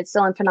old and it's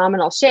still in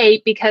phenomenal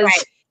shape because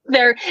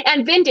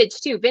and vintage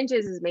too.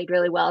 Vintage is made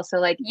really well. So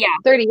like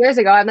 30 years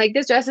ago, I'm like,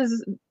 this dress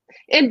is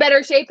in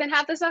better shape than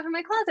half the stuff in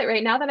my closet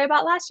right now that I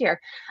bought last year.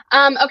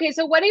 Okay,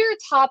 so what are your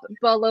top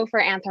below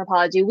for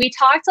Anthropologie? We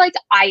talked like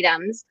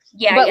items,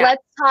 but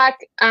let's talk,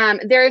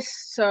 there's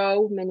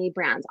so many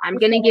brands. I'm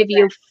going to give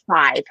you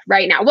 5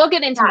 right now. We'll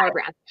get into more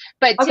brands,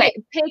 but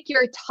pick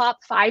your top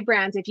 5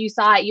 brands. If you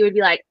saw it, you would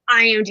be like,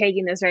 I am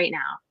taking this right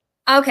now.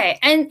 Okay,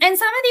 and some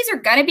of these are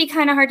going to be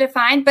kind of hard to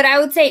find, but I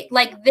would say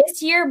like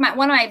this year,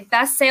 one of my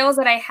best sales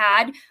that I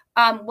had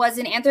was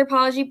in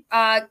Anthropologie.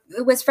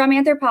 It was from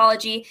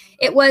Anthropologie.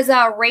 It was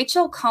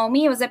Rachel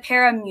Comey. It was a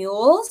pair of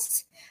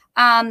mules.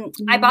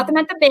 I bought them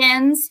at the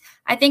bins.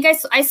 I think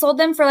I sold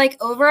them for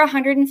like over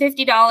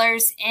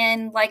 $150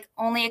 in like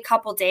only a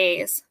couple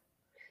days.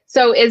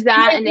 So is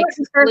that an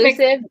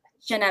exclusive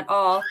at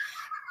all?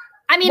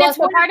 I mean, it's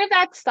part of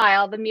that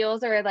style. The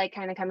mules are like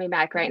kind of coming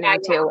back right now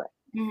too.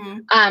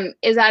 Mm-hmm.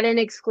 Is that an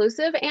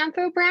exclusive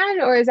Anthro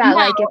brand or is that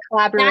like a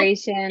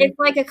collaboration? It's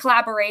like a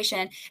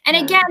collaboration. And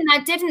again,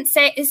 that didn't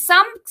say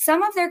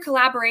some of their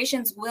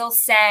collaborations will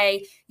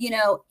say, you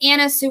know,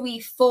 Anna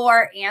Sui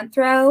for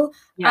Anthro.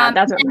 Yeah,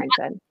 that's what mine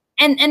said.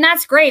 And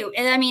that's great.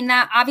 I mean,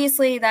 that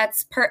obviously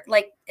that's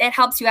it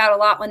helps you out a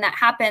lot when that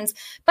happens.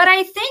 But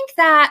I think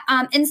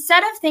that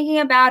instead of thinking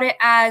about it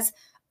as,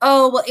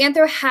 oh, well,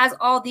 Anthro has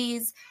all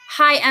these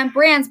high-end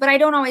brands, but I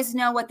don't always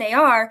know what they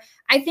are.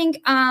 I think,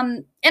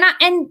 and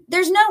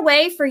there's no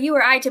way for you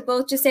or I to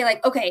both just say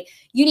like, okay,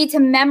 you need to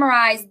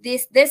memorize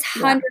this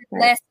 100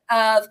 list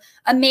of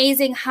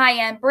amazing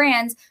high-end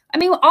brands. I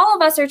mean, all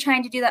of us are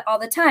trying to do that all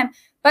the time.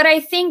 But I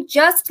think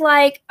just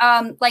like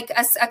a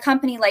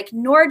company like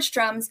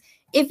Nordstrom's,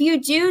 if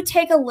you do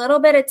take a little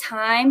bit of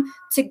time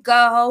to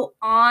go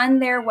on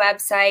their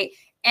website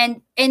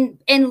and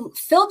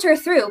filter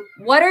through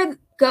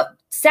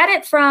set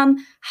it from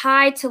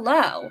high to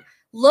low.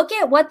 Look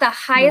at what the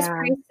highest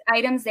priced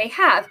items they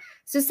have.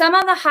 So some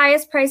of the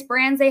highest priced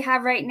brands they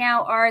have right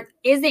now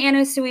is the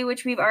Anna Sui,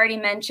 which we've already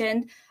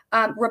mentioned.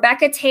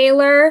 Rebecca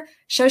Taylor,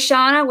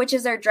 Shoshana, which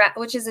is a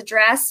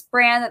dress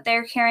brand that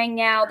they're carrying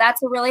now.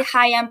 That's a really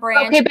high-end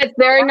brand. Okay, but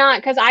they're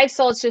not, because I've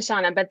sold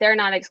Shoshana, but they're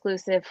not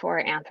exclusive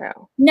for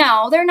Anthro.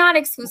 No, they're not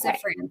exclusive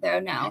for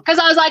Anthro, no. Because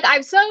I was like,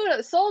 I've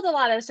sold a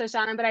lot of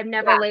Shoshana, but I've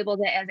never labeled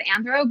it as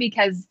Anthro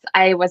because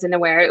I wasn't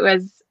aware it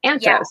was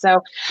Anthro. Yeah.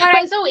 So,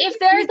 but so if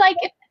there's like,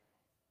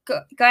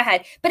 go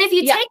ahead. But if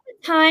you take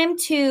the time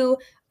to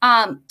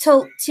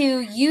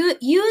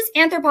use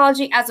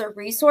Anthropologie as a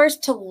resource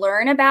to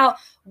learn about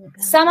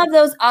some of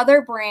those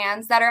other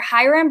brands that are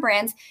higher end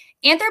brands,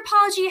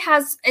 Anthropologie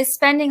is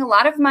spending a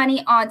lot of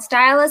money on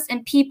stylists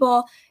and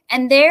people,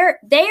 and they are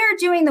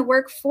doing the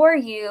work for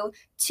you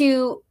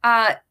to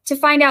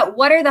find out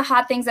what are the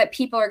hot things that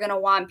people are going to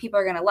want, people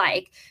are going to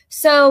like.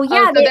 So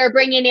yeah, so they're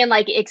bringing in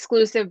like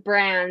exclusive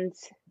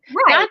brands.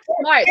 Right. That's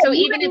smart. So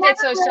even if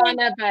it's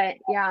Shoshana, but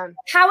yeah.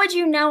 How would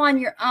you know on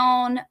your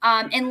own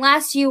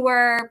unless you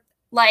were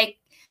like,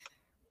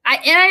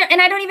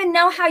 I don't even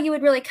know how you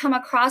would really come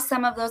across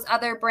some of those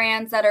other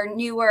brands that are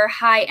newer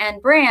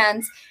high-end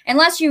brands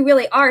unless you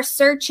really are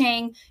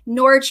searching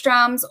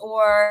Nordstrom's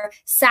or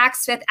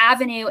Saks Fifth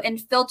Avenue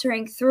and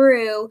filtering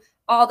through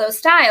all those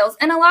styles.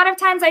 And a lot of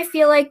times I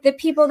feel like the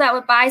people that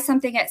would buy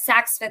something at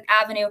Saks Fifth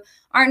Avenue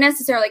aren't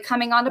necessarily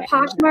coming onto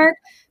Poshmark,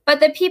 but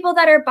the people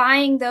that are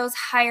buying those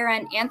higher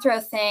end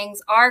Anthro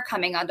things are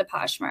coming onto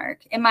Poshmark,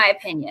 in my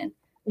opinion.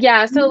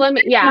 Yeah. So I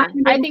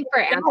think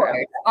for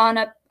Anthro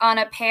on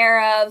a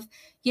pair of,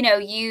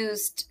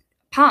 used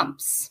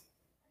pumps.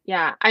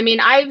 Yeah. I mean,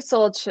 I've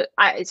sold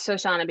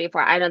Shoshana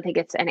before. I don't think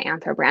it's an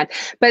Anthro brand,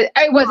 but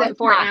it wasn't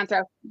for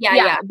Anthro.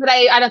 Yeah. But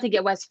I don't think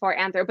it was for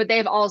Anthro, but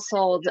they've all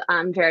sold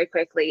very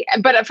quickly.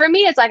 But for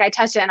me, it's like I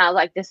touched it and I was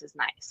like, this is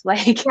nice.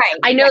 Like,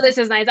 I know this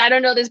is nice. I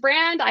don't know this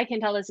brand. I can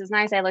tell this is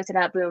nice. I looked it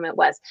up. Boom, it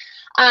was.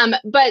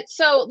 But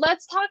so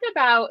let's talk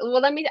about,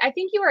 I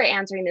think you were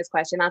answering this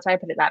question. That's why I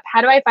put it up.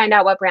 How do I find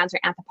out what brands are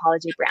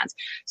Anthropologie brands?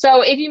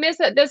 So if you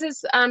missed it, this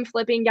is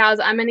Flipping Gals.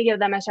 I'm going to give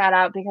them a shout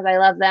out because I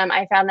love them.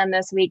 I found them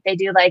this week. They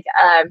do like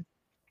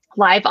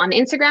live on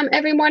Instagram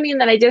every morning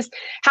that I just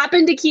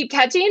happen to keep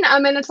catching.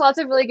 And it's lots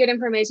of really good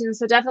information.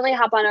 So definitely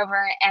hop on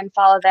over and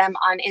follow them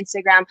on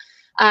Instagram.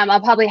 I'll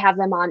probably have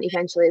them on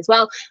eventually as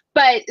well.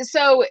 But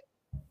so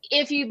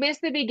if you missed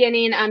the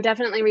beginning,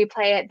 definitely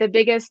replay it. The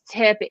biggest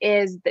tip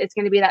is it's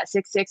going to be that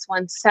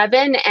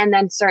 6617 and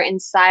then certain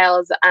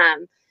styles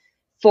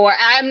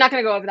I'm not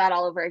going to go over that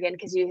all over again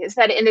because you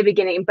said it in the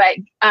beginning, but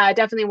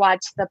definitely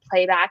watch the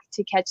playback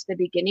to catch the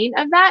beginning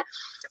of that.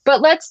 But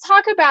let's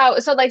talk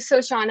about, so like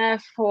Shoshana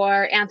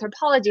for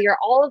Anthropologie or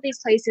all of these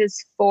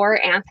places for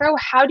Anthro,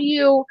 how do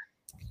you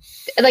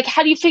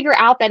figure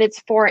out that it's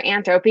for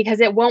Anthro? Because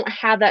it won't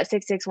have that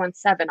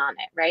 6617 on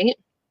it, right?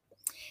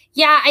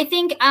 Yeah, I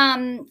think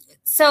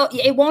so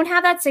it won't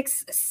have that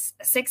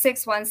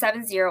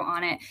 66170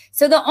 on it.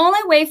 So the only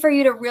way for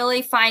you to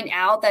really find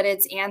out that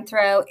it's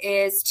Anthro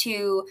is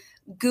to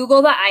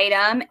Google the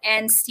item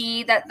and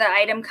see that the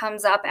item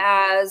comes up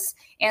as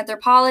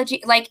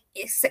Anthropologie, like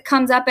it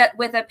comes up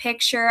with a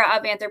picture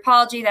of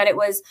Anthropologie, that it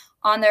was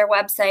on their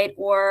website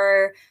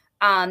or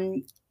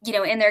in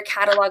their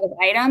catalog of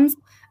items.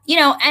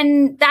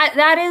 And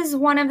that is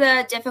one of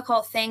the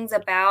difficult things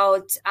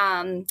about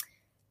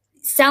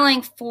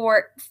selling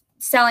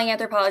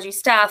Anthropologie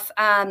stuff.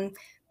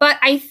 But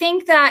I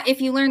think that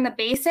if you learn the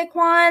basic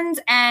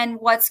ones and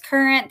what's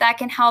current, that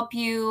can help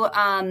you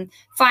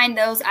find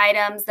those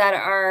items that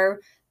are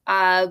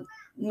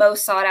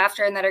most sought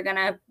after and that are going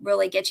to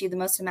really get you the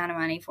most amount of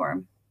money for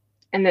them.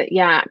 And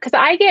because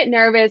I get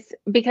nervous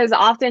because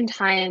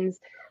oftentimes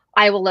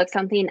I will look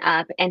something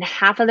up and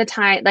half of the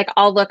time, like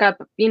I'll look up,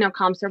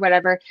 comps or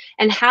whatever,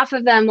 and half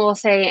of them will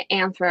say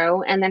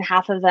Anthro and then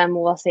half of them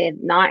will say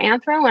not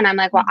Anthro. And I'm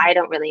like, well, I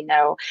don't really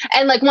know.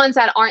 And like ones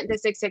that aren't the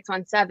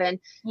 6617,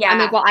 I'm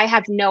like, well, I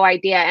have no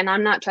idea. And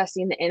I'm not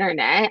trusting the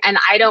internet and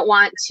I don't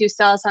want to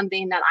sell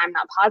something that I'm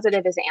not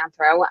positive is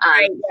Anthro.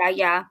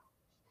 Yeah.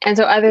 And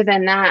so other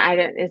than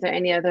that, is there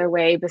any other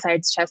way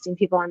besides trusting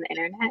people on the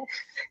internet?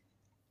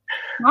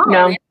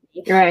 No.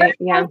 Right.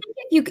 Yeah.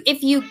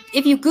 If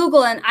you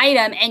Google an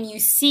item and you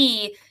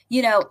see,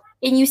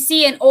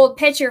 an old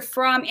picture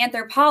from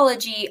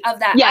Anthropologie of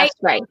that item,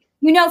 right.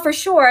 For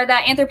sure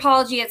that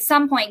Anthropologie at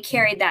some point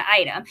carried that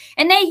item.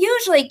 And they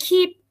usually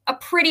keep a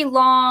pretty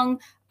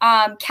long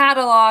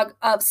catalog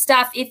of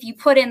stuff if you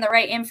put in the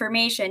right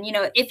information.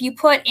 If you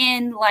put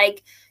in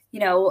like,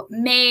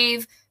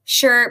 Maeve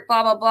shirt,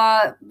 blah, blah,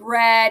 blah,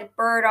 red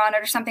bird on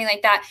it or something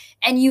like that,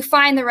 and you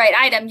find the right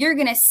item, you're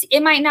going to see,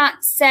 it might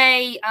not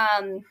say,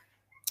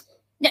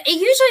 it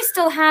usually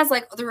still has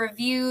like the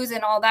reviews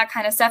and all that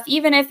kind of stuff,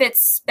 even if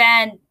it's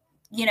been,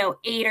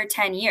 8 or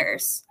 10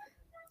 years.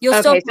 You'll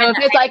still. So if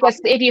it's like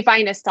if you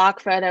find a stock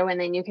photo and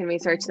then you can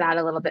research that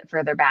a little bit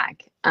further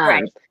back.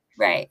 Right.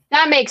 Right.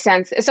 That makes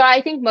sense. So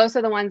I think most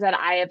of the ones that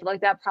I have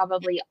looked at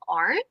probably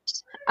aren't.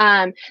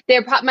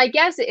 My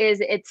guess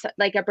is it's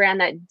like a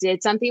brand that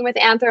did something with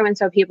Anthro, and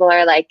so people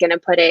are like going to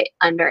put it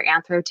under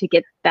Anthro to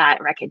get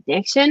that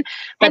recognition,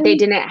 but they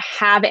didn't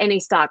have any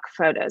stock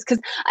photos.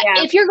 Because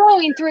if you're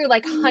going through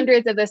like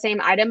hundreds of the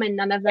same item and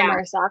none of them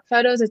are stock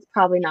photos, it's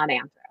probably not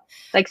Anthro.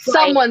 Like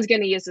someone's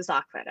going to use the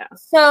stock photo.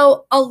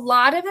 So a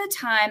lot of the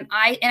time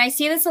I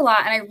see this a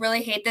lot and I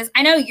really hate this.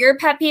 I know your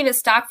pet peeve is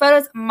stock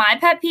photos. My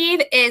pet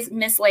peeve is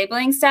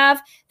mislabeling stuff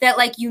that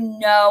like,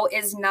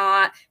 is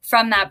not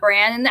from that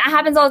brand. And that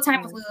happens all the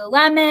time with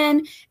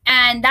Lululemon.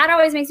 And that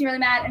always makes me really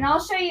mad. And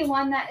I'll show you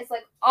one that is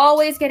like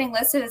always getting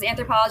listed as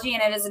Anthropologie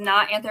and it is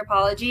not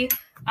Anthropologie.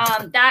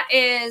 That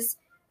is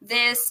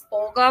this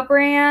Olga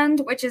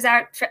brand, which is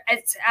Alaya.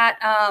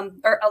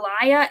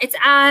 It's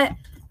at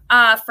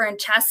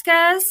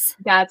Francesca's.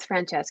 That's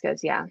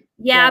Francesca's, yeah.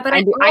 Yeah, but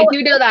I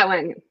do know that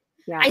one.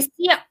 Yeah. I see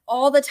it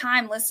all the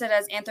time listed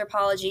as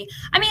Anthropologie.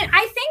 I mean,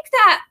 I think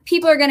that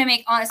people are going to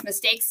make honest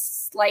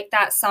mistakes like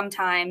that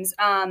sometimes.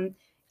 And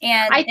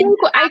I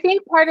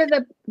think part of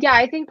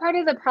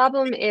the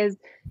problem is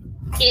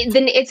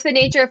it's the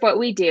nature of what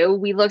we do.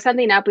 We look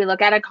something up, we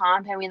look at a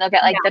comp and we look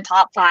at like the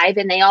top 5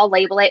 and they all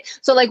label it.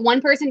 So like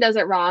one person does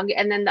it wrong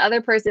and then the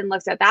other person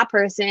looks at that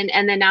person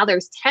and then now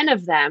there's 10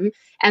 of them.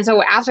 And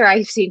so after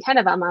I've seen 10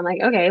 of them, I'm like,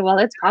 okay, well,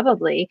 it's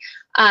probably,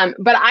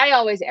 but I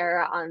always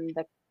err on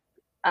the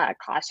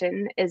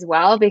caution as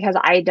well, because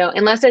I don't,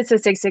 unless it's a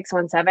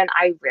 6617,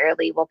 I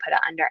rarely will put it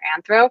under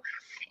Anthro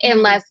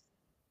unless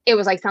it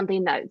was like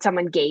something that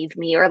someone gave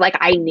me or like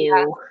I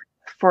knew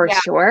for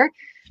sure.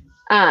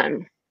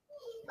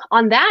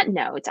 On that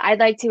note, I'd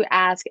like to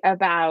ask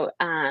about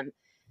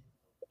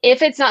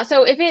if it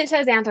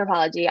says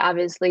Anthropologie,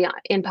 obviously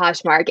in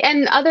Poshmark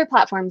and other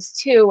platforms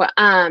too,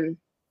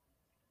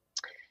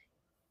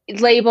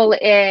 label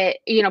it,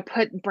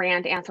 put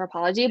brand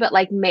Anthropologie, but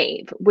like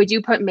Maeve, would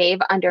you put Maeve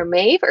under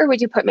Maeve or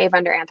would you put Maeve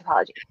under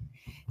Anthropologie?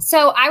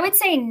 So I would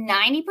say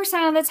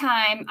 90% of the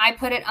time I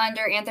put it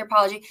under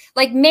Anthropologie.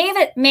 Like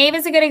Maeve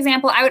is a good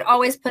example. I would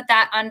always put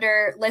that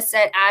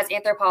listed as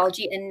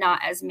Anthropologie and not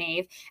as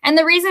Maeve. And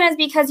the reason is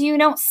because you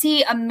don't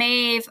see a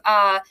Maeve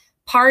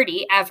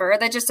party ever.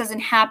 That just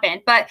doesn't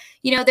happen. But,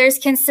 there's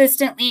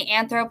consistently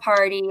Anthro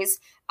parties.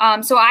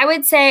 So I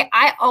would say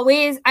I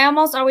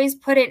almost always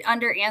put it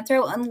under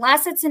Anthro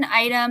unless it's an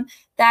item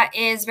that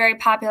is very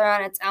popular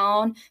on its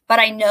own, but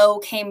I know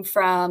came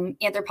from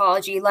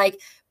Anthropologie. Like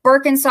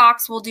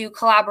Birkenstocks will do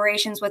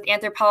collaborations with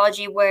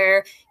Anthropologie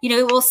where,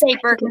 we'll say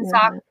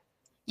Birkenstock.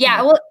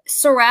 Yeah, well,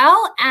 Sorel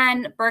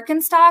and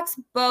Birkenstocks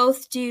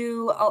both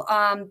do,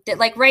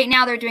 like right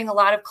now they're doing a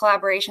lot of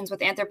collaborations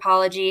with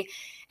Anthropologie.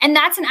 And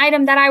that's an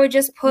item that I would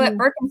just put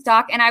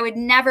Birkenstock and I would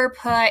never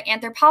put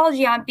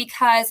Anthropologie on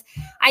because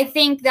I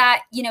think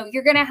that,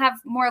 you're going to have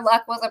more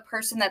luck with a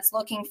person that's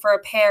looking for a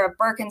pair of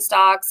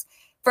Birkenstocks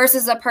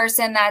versus a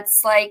person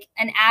that's like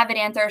an avid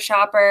Anthro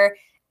shopper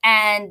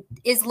and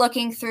is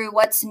looking through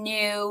what's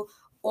new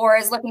or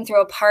is looking through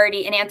an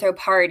Anthro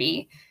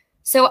party.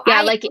 So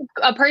like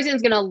a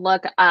person's going to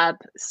look up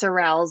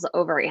Sorels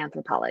over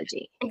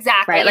Anthropologie.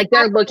 Exactly. Right. Like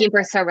they're looking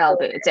for Sorel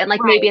boots and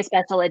like maybe a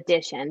special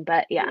edition,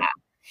 but yeah.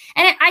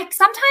 And I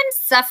sometimes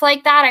stuff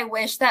like that, I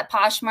wish that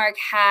Poshmark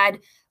had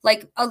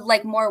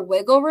like more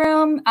wiggle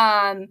room.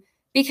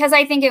 Because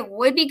I think it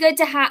would be good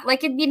to have,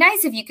 like, it'd be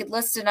nice if you could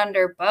list it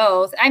under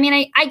both. I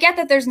mean, I get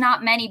that there's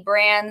not many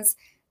brands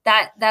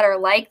that are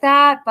like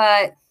that,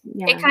 but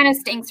it kind of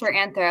stinks for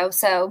Anthro.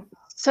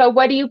 So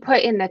what do you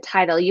put in the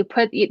title? You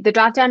put the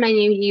drop-down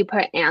menu, you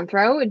put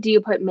Anthro. Do you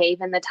put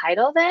Maeve in the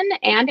title then?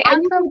 And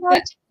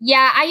Anthro?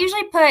 I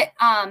usually put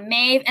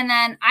Maeve, and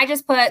then I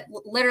just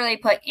literally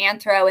put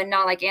Anthro and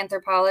not like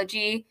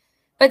Anthropologie.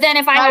 But then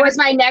that was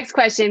my next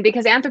question,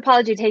 because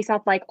Anthropologie takes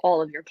up like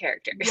all of your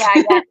characters.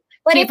 Yeah.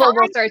 But people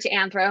will search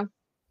Anthro.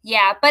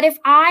 Yeah, but if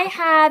I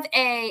have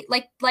a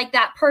like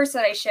that purse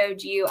that I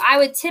showed you, I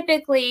would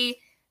typically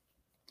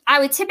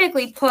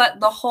put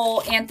the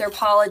whole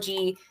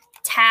Anthropologie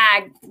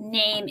tag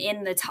name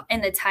in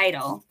the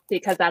title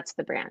because that's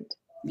the brand.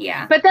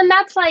 Yeah, but then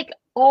that's like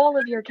all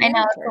of your characters.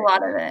 I know, it's a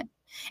lot of it.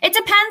 It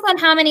depends on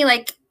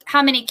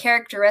how many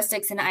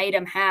characteristics an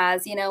item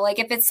has. Like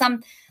if it's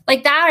some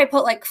like that, I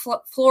put like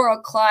floral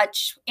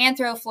clutch,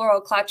 Anthro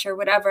floral clutch or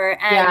whatever.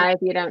 And,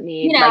 if you don't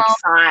need like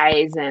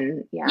size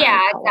and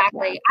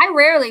exactly.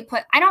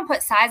 I don't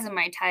put size in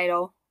my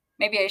title.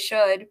 Maybe I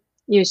should.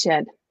 You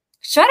should.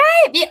 Should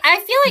I? I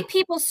feel like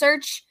people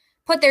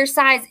put their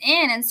size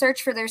in and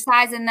search for their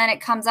size and then it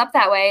comes up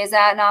that way. Is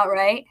that not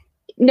right?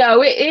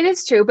 No, it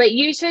is true, but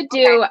you should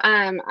do,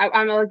 I'm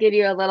going to give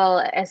you a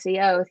little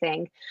SEO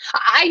thing.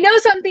 I know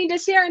something to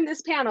share in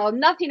this panel,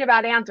 nothing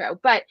about Anthro,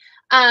 but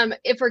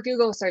if for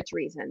Google search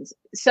reasons.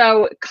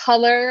 So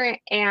color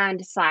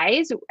and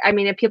size, I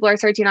mean, if people are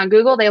searching on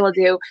Google, they will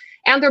do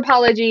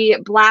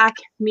Anthropologie, black,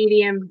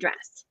 medium,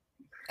 dress.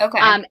 Okay.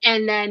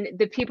 And then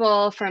the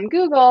people from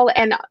Google,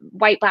 and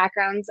white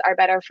backgrounds are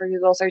better for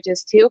Google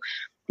searches too,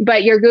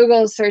 but your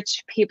Google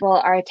search people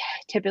are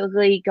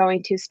typically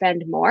going to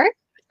spend more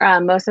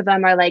Most of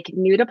them are like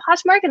new to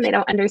Poshmark and they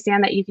don't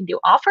understand that you can do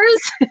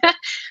offers.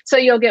 So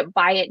you'll get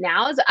buy it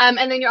nows. And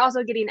then you're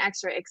also getting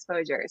extra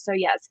exposure. So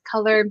yes,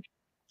 color,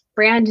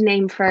 brand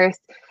name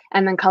first,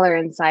 and then color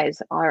and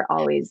size are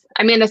always,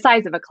 I mean, the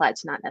size of a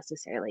clutch, not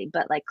necessarily,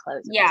 but like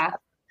clothes. Yeah.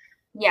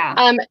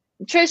 Yeah.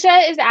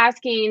 Trisha is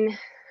asking,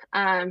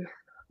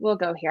 we'll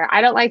go here.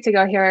 I don't like to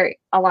go here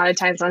a lot of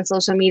times on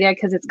social media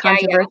because it's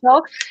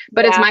controversial,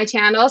 but it's my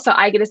channel, so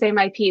I get to say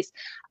my piece.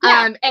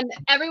 And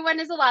everyone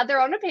is allowed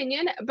their own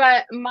opinion,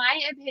 but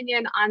my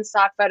opinion on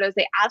stock photos,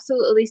 they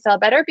absolutely sell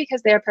better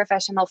because they're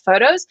professional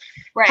photos.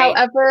 Right.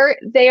 However,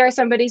 they are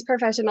somebody's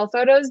professional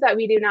photos that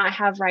we do not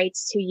have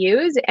rights to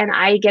use. And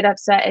I get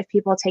upset if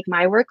people take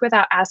my work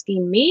without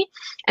asking me.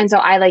 And so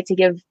I like to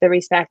give the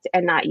respect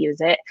and not use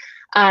it.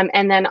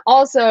 And then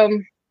also,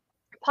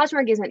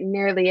 Poshmark isn't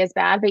nearly as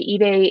bad, but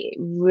eBay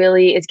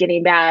really is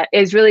getting bad,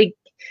 is really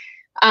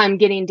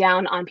getting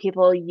down on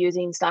people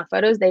using stock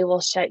photos. They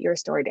will shut your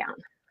store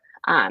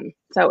down.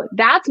 So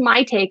that's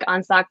my take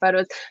on stock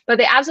photos, but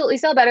they absolutely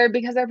sell better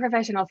because they're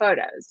professional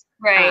photos.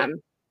 Right.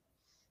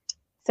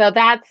 So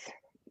that's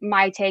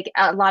my take.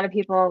 A lot of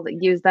people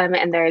use them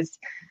and there's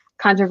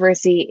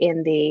controversy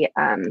in the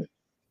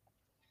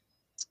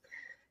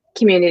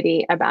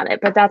community about it,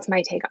 but that's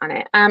my take on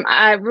it.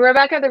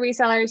 Rebecca the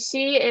reseller,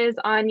 she is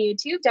on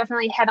YouTube.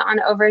 Definitely head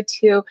on over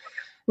to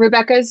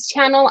Rebecca's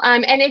channel.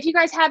 And if you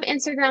guys have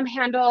Instagram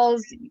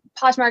handles,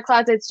 Poshmark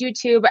Closets,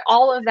 YouTube,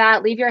 all of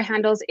that, leave your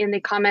handles in the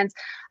comments.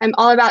 I'm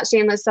all about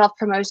shameless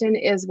self-promotion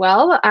as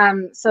well.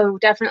 So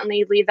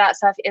definitely leave that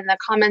stuff in the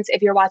comments.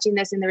 If you're watching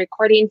this in the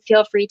recording,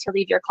 feel free to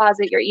leave your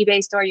closet, your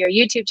eBay store, your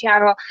YouTube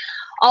channel,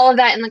 all of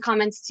that in the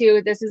comments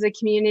too. This is a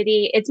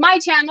community. It's my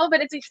channel,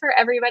 but it's for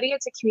everybody.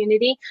 It's a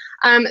community.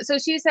 So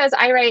she says,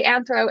 I write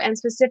anthro and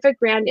specific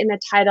brand in the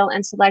title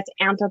and select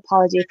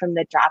Anthropologie from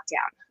the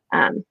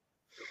dropdown.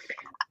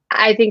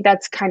 I think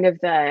that's kind of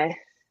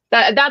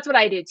that's what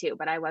I do too,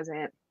 but I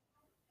wasn't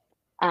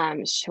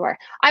sure.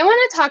 I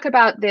want to talk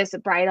about this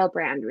bridal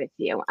brand with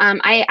you.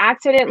 I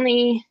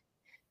accidentally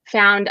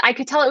found, I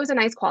could tell it was a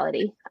nice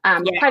quality,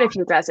 quite a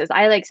few dresses.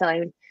 I like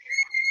selling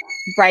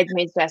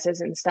bridesmaids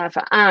dresses and stuff.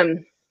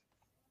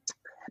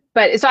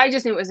 But so I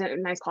just knew it was a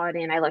nice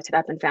quality and I looked it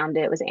up and found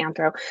it was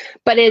Anthro,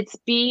 but it's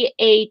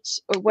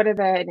BH, or what are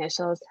the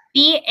initials?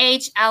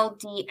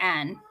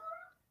 BHLDN.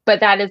 But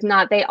that is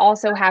not, they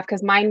also have,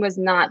 because mine was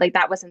not, like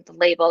that wasn't the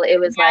label. It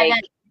was like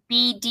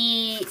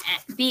the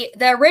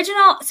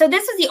original. So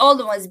this is the old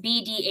one, was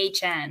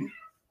BDHN.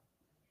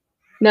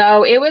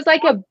 No, it was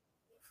like it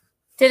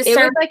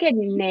was like a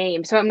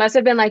name. So it must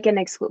have been like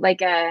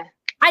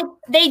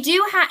they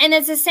do have, and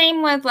it's the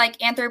same with like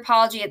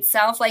Anthropologie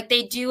itself. Like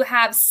they do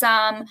have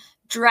some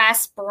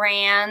dress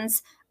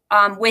brands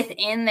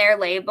within their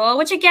label,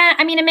 which again,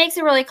 I mean, it makes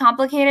it really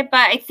complicated,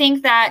 but I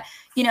think that,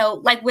 you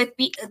know, like with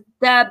the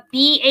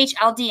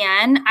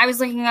BHLDN, I was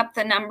looking up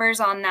the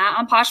numbers on that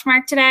on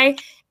Poshmark today,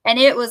 and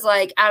it was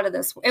like out of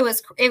this. It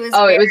was it was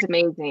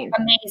amazing.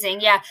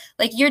 Amazing. Yeah.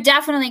 Like you're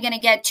definitely going to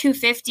get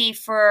 $250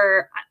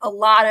 for a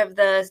lot of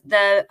the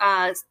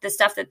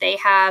stuff that they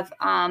have.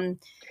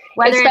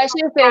 Whether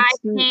especially it's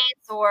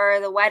bridesmaids or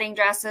the wedding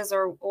dresses,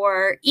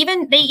 or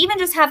even they even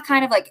just have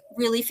kind of like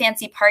really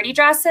fancy party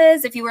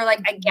dresses if you were like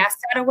a guest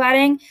at a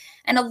wedding.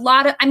 And a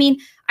lot of, I mean,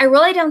 I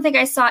really don't think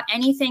I saw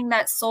anything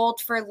that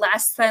sold for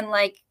less than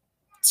like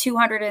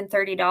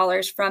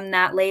 $230 from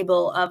that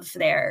label of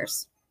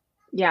theirs.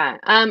 Yeah.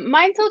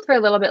 Mine sold for a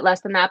little bit less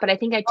than that, but I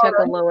think I took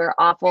a lower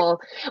awful.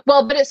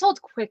 Well, but it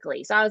sold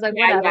quickly. So I was like,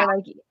 whatever. Yeah.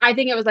 Like, I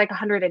think it was like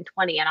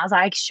 120. And I was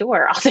like,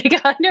 sure, I'll take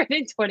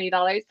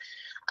 $120.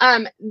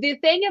 The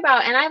thing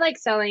about, and I like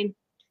selling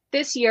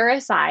this year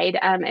aside,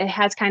 it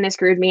has kind of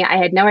screwed me. I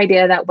had no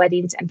idea that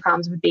weddings and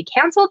proms would be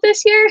canceled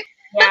this year.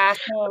 Yeah.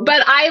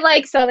 But I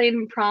like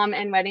selling prom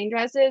and wedding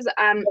dresses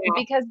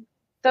because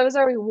those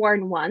are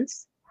worn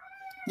once.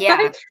 Yeah.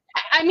 But,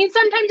 I mean,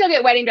 sometimes you'll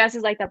get wedding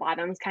dresses like the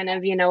bottoms kind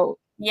of, you know,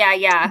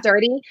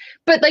 dirty,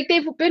 but like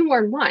they've been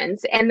worn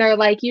once and they're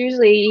like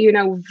usually, you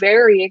know,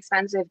 very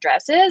expensive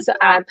dresses.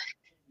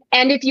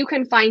 And if you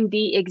can find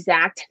the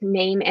exact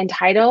name and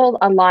title,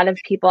 a lot of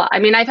people, I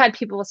mean, I've had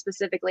people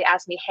specifically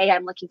ask me, hey,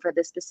 I'm looking for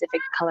this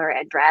specific color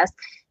and dress.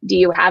 Do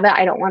you have it?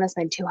 I don't want to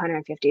spend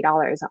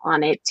 $250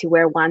 on it to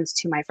wear once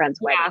to my friend's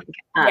wedding.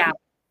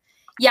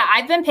 Yeah.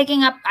 I've been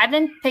picking up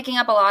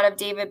a lot of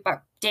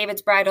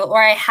David's Bridal,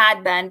 or I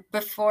had been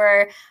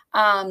before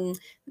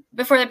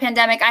the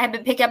pandemic. I had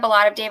been picking up a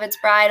lot of David's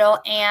Bridal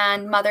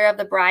and Mother of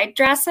the Bride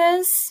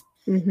dresses.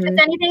 Mm-hmm. If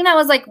anything that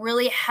was like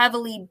really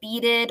heavily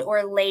beaded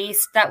or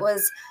laced, that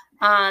was,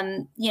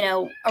 you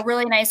know, a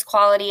really nice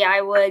quality,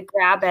 I would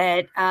grab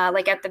it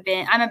like at the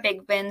bin. I'm a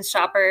big bins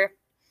shopper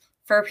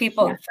for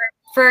people,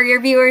 for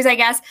your viewers, I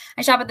guess.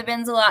 I shop at the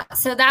bins a lot.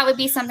 So that would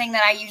be something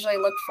that I usually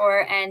look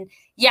for. And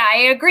yeah, I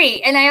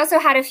agree. And I also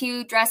had a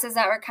few dresses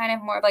that were kind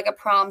of more of like a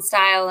prom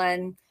style,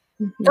 and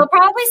they'll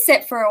probably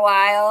sit for a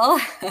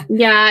while.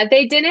 Yeah,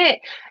 they didn't.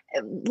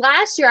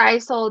 last year I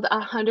sold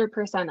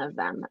 100% of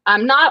them.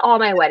 Not all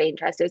my wedding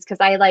dresses, because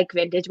I like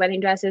vintage wedding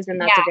dresses, and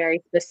that's a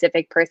very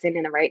specific person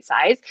in the right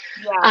size.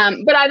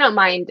 But I don't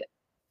mind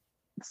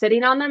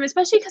sitting on them,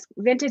 especially because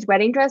vintage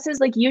wedding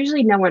dresses, like,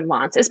 usually no one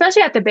wants,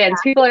 especially at the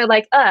bands. People are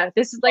like,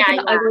 this is like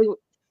an ugly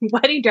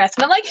wedding dress,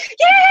 and I'm like,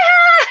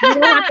 you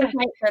don't have to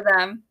fight for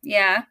them.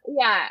 And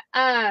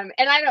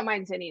I don't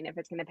mind sitting if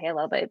it's going to pay a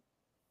little bit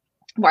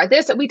more.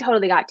 We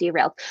totally got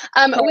derailed.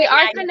 We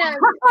are kind of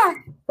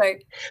but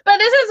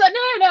this is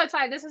no, it's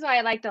fine. This is why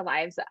I like the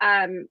lives,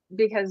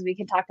 because we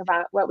can talk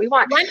about what we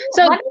want. Let me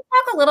talk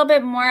a little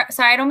bit more.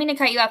 Sorry, I don't mean to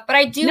cut you off, but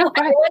I do have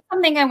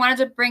something I wanted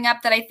to bring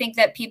up that I think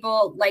that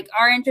people like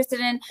are interested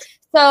in.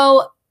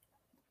 So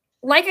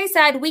like I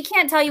said, we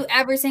can't tell you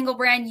every single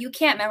brand. You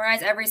can't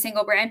memorize every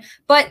single brand,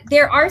 but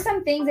there are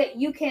some things that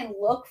you can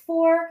look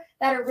for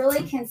that are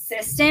really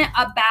consistent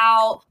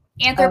about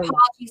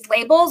Anthropologie's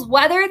labels,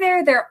 whether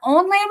they're their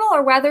own label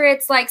or whether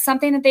it's like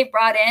something that they've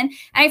brought in. And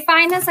I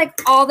find this like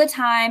all the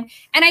time.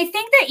 And I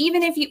think that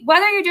even if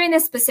whether you're doing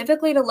this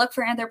specifically to look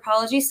for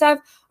Anthropologie stuff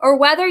or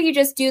whether you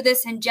just do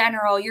this in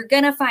general, you're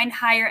going to find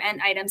higher end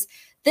items.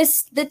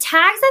 The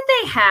tags that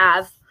they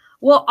have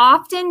will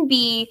often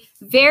be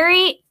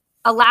very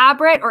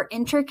elaborate or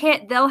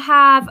intricate. They'll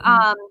have,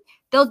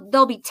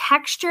 they'll be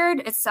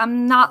textured.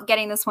 I'm not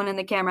getting this one in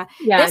the camera.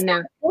 This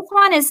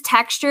one is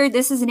textured.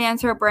 This is an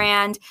Anthro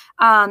brand.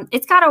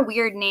 It's got a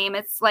weird name.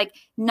 It's like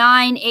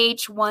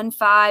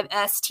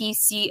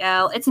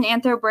 9H15STCL. It's an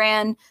Anthro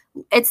brand.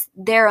 It's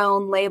their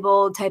own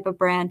label type of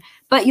brand.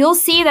 But you'll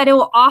see that it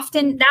will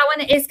often, that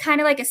one is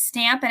kind of like a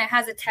stamp and it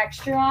has a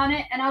texture on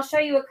it. And I'll show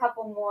you a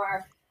couple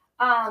more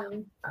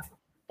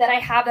that I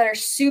have that are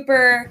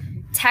super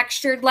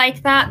textured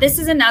like that. This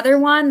is another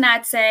one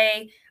that's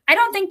I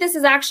don't think this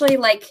is actually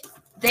like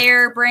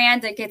their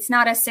brand. Like it's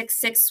not a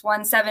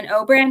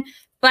 66170 brand,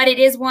 but it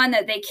is one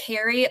that they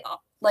carry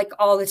like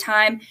all the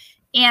time.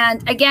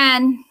 And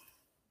again,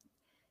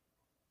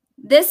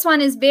 this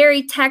one is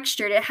very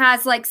textured. It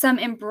has like some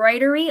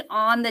embroidery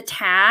on the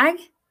tag.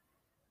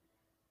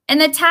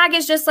 And the tag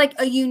is just like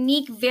a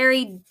unique,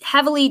 very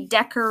heavily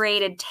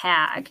decorated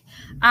tag.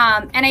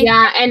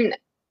 And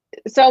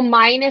so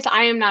mine is,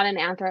 I am not an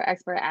Anthro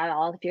expert at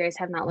all, if you guys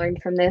have not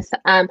learned from this.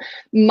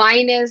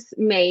 Mine is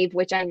Maeve,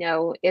 which I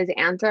know is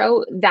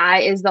Anthro.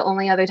 That is the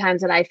only other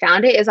times that I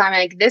found it, is I'm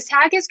like, this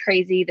tag is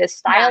crazy. This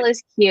style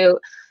is cute.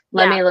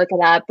 Let me look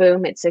it up.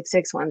 Boom, it's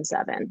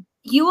 6617.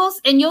 You'll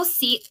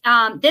see,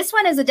 this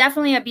one is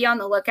definitely a be on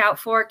the lookout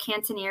for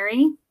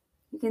Cantoneri.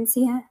 You can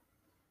see it.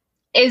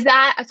 Is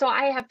that, so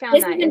I have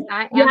found that. Is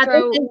that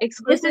Anthro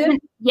exclusive?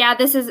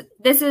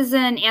 This is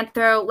an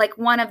Anthro, like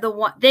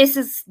this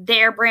is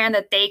their brand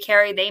that they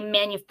carry, they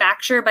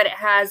manufacture, but it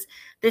has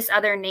this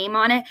other name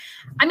on it.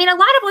 I mean, a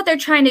lot of what they're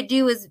trying to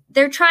do is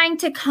they're trying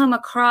to come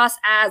across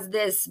as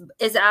this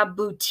is a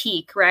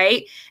boutique,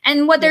 right?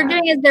 And what they're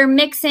doing is they're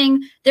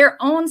mixing their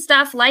own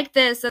stuff like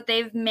this that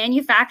they've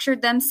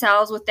manufactured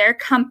themselves with their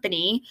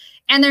company.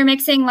 And they're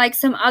mixing like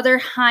some other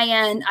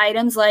high-end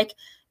items like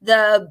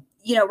the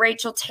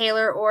Rachel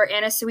Taylor or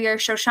Anna Sui or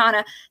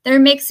Shoshana. They're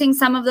mixing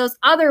some of those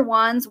other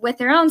ones with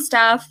their own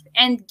stuff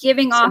and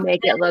giving off.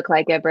 Make it look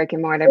like a brick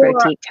and mortar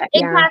boutique.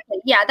 Exactly.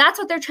 Yeah, that's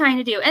what they're trying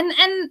to do. And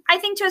I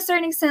think to a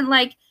certain extent,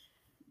 like,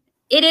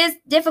 it is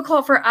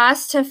difficult for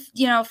us to,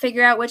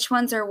 figure out which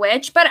ones are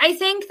which. But I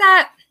think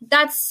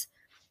that's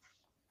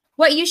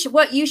what you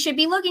should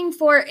be looking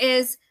for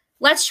is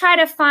let's try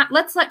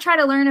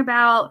to learn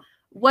about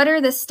what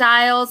are the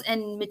styles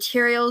and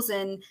materials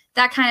and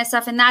that kind of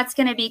stuff. And that's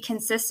going to be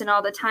consistent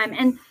all the time.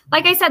 And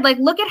like I said, like,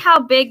 look at how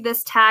big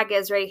this tag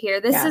is right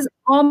here. This is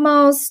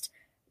almost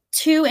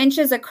 2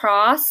 inches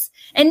across,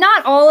 and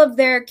not all of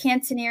their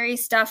Cantoneri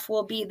stuff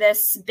will be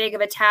this big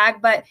of a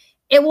tag, but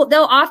they'll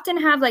often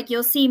have, like,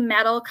 you'll see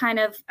metal kind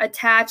of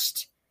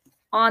attached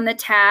on the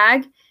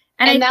tag.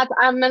 And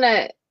I'm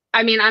going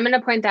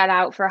to point that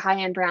out for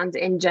high-end brands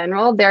in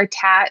general. Their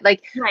tag,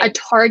 like a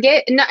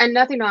Target, and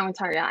nothing wrong with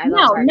Target. I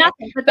love Target.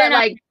 Nothing, but they're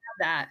like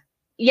that.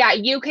 Yeah,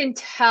 you can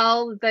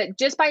tell that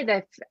just by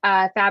the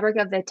fabric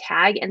of the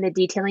tag and the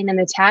detailing in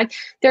the tag.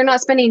 They're not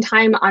spending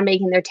time on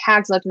making their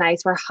tags look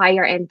nice for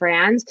higher end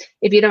brands.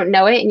 If you don't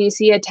know it and you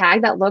see a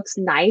tag that looks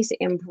nice,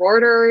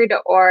 embroidered,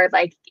 or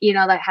like,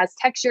 that has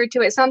texture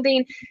to it,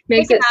 something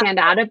makes it stand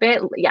out a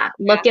bit.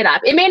 Look it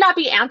up. It may not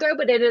be Anthro,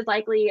 but it is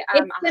likely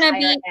it's gonna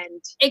be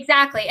end.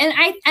 Exactly. And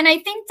I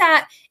think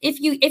that if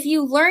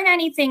you learn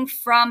anything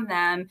from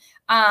them,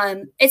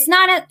 it's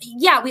not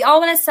we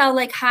all want to sell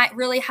like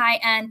really high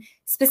end,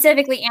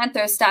 specifically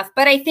Anthro stuff.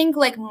 But I think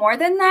like more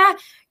than that,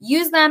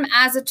 use them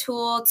as a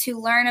tool to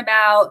learn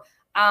about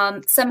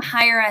some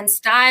higher end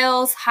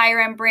styles,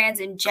 higher end brands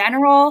in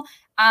general.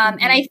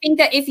 And I think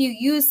that if you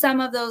use some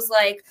of those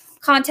like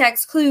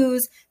context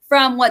clues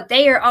from what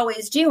they are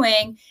always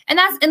doing, and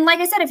like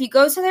I said, if you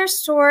go to their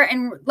store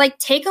and like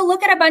take a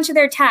look at a bunch of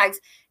their tags,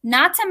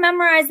 not to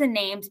memorize the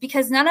names,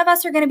 because none of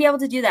us are going to be able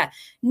to do that.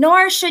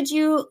 Nor should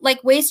you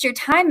like waste your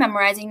time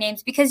memorizing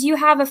names, because you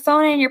have a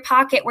phone in your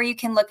pocket where you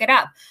can look it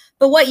up.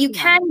 But what you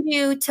can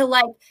do to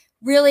like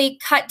really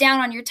cut down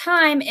on your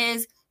time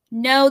is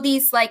know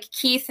these like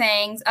key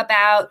things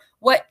about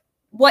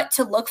what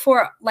to look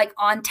for like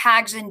on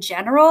tags in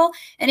general.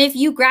 And if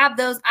you grab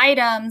those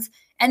items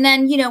and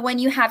then, you know, when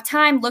you have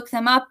time, look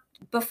them up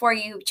before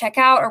you check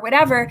out or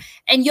whatever,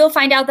 and you'll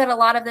find out that a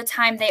lot of the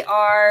time they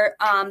are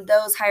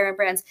those higher end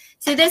brands.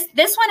 So this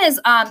one is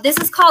this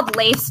is called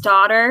Leif's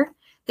Daughter.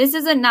 This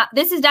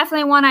is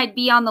definitely one I'd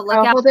be on the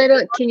lookout.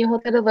 Can you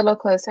hold it a little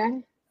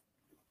closer?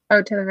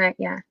 Oh, to the right,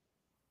 yeah.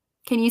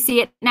 Can you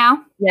see it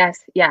now? Yes,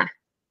 yeah.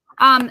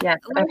 Yes,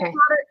 okay.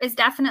 Is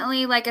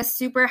definitely like a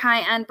super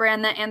high-end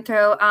brand that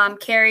Anthro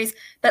carries,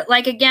 but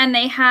like again,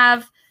 they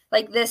have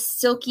like this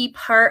silky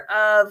part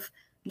of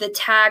the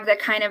tag that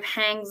kind of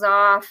hangs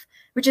off,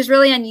 which is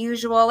really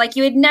unusual. Like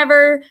you would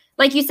never,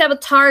 like you said with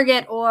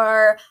Target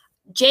or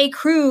J.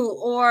 Crew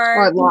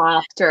or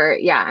Loft or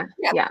or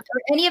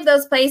any of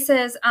those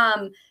places,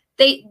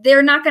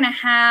 they're not going to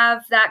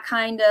have that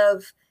kind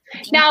of.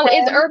 Now,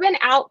 is Urban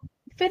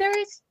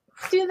Outfitters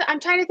do that? I'm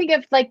trying to think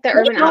of like the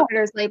Urban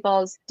Outfitters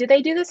labels. Do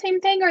they do the same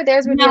thing, or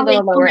theirs would be a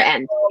little lower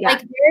end? Yeah.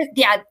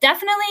 Like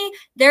definitely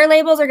their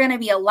labels are going to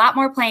be a lot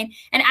more plain.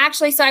 And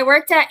actually, so I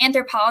worked at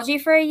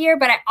Anthropologie for a year,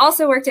 but I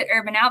also worked at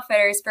Urban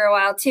Outfitters for a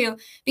while too.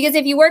 Because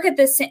if you work at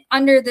this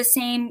under the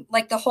same,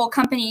 like the whole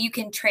company, you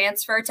can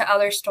transfer to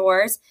other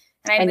stores.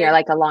 And you're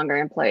like a longer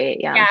employee.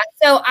 Yeah. Yeah.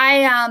 So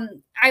I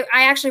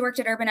actually worked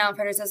at Urban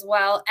Outfitters as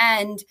well.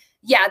 And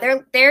yeah,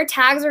 their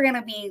tags are going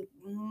to be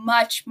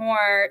much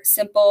more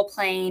simple,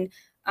 plain.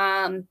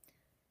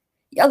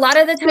 A lot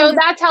of the time. So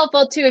that's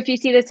helpful too. If you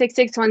see the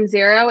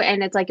 6610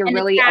 and it's like a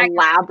really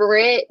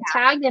elaborate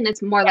tag, then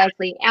it's more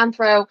likely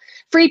Anthro.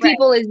 Free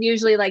People is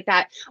usually like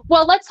that.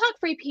 Well, let's talk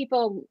Free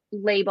People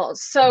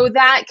labels. So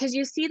that, because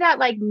you see that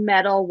like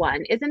metal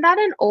one, isn't that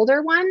an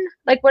older one?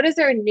 Like, what does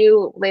their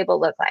new label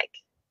look like?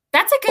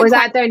 That's a good. Or is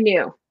that their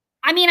new?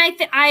 I mean,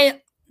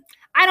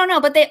 I don't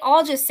know, but they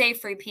all just say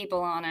Free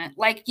People on it.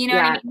 Like, you know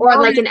what I mean? Or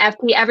like an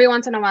FP. Every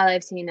once in a while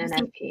I've seen an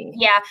FP.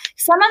 Yeah.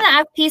 Some of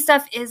the FP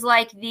stuff is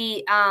like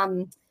the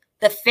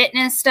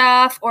fitness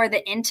stuff or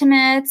the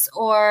intimates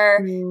or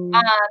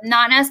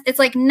it's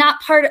like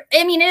not part of,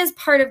 I mean, it is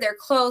part of their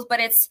clothes, but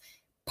it's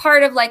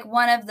part of like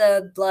one of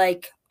the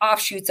like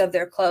offshoots of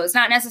their clothes,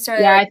 not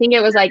necessarily. Yeah, I think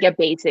it was like a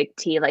basic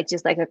tee, like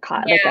just like a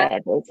like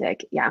a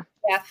basic. Yeah.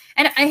 Yeah.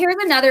 And here's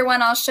another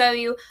one I'll show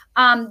you.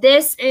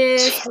 This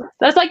is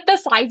that's like the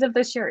size of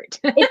the shirt.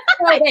 It's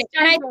but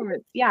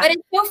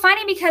it's so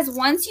funny because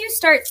once you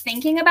start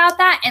thinking about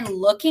that and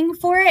looking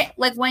for it,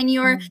 like when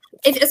you're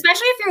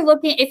especially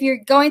if you're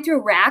going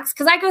through racks,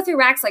 because I go through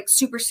racks like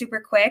super, super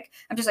quick.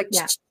 I'm just like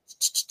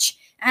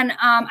and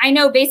I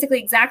know basically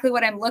exactly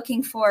what I'm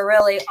looking for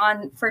really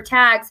for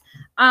tags.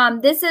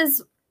 This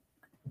is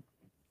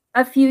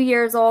a few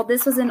years old.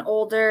 This was an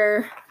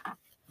older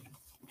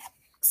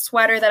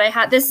sweater that I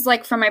had. This is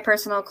like from my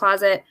personal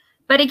closet.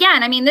 But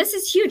again, I mean, this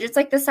is huge. It's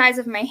like the size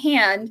of my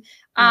hand.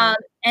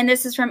 And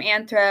this is from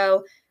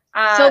Anthro.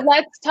 So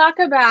let's talk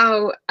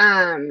about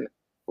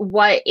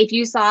what, if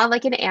you saw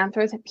like an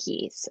Anthro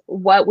piece,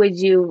 what would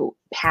you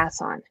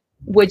pass on?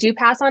 Would you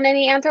pass on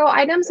any Anthro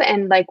items?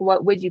 And like,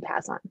 what would you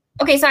pass on?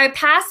 Okay, so I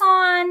pass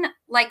on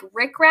like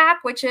Rick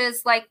Rack, which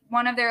is like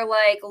one of their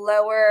like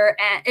lower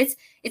end.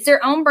 It's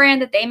their own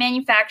brand that they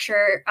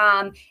manufacture.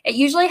 It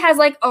usually has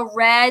like a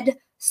red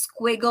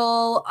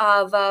squiggle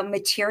of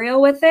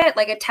material with it,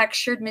 like a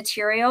textured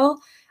material.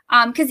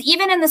 Because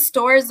even in the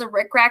stores, the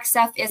Rick Rack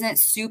stuff isn't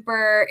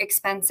super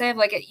expensive.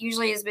 Like it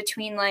usually is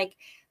between like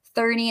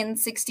 $30 and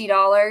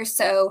 $60.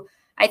 So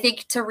I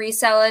think to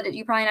resell it,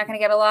 you're probably not going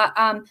to get a lot.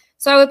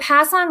 So I would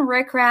pass on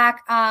Rick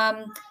Rack.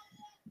 I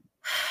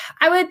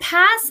would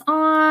pass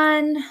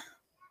on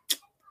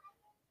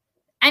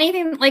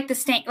anything like the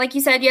stain. Like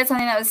you said, you had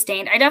something that was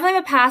stained. I definitely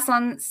would pass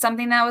on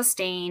something that was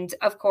stained,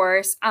 of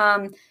course.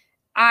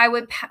 I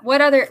would, what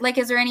other, like,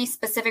 is there any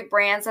specific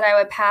brands that I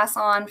would pass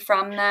on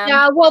from them?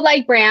 Yeah, well,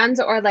 like brands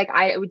or like,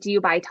 do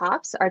you buy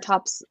tops? Are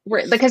tops,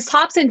 because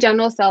tops in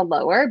general sell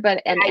lower,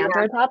 but an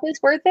Anthro top is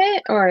worth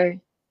it, or?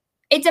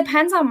 It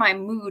depends on my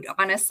mood,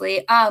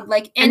 honestly.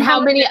 And how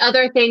many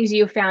other things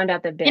you found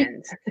at the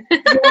bins?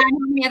 How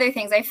many other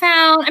things I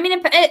found. I mean,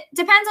 it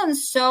depends on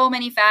so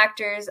many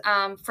factors.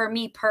 For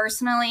me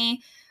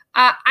personally,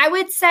 I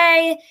would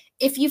say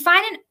if you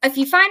find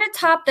a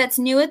top that's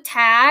new with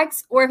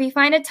tags, or if you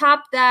find a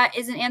top that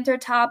is an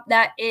Anthro top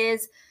that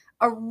is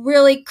a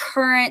really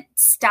current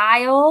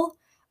style,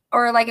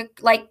 or like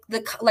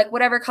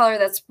whatever color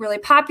that's really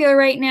popular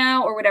right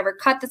now, or whatever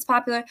cut that's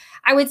popular,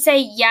 I would say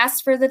yes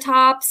for the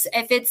tops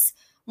if it's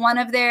one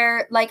of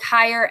their like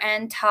higher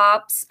end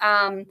tops.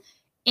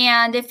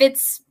 And if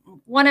it's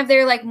one of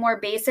their like more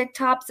basic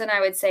tops, then I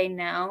would say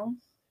no.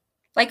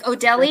 Like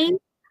Odelli,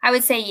 I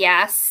would say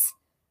yes.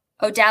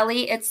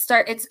 Odelli, it's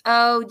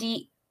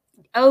Odille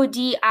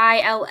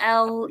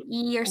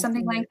or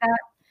something like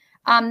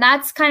that.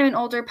 That's kind of an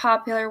older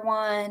popular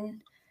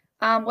one.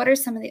 What are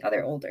some of the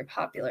other older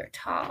popular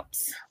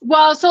tops?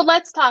 Well, so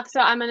let's talk. So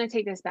I'm going to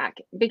take this back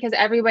because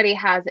everybody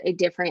has a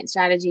different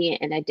strategy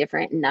and a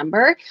different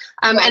number.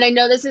 And I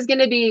know this is going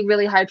to be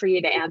really hard for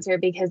you to answer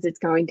because it's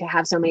going to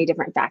have so many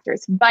different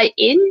factors. But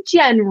in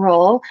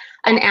general,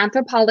 an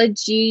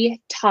Anthropologie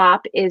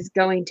top is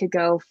going to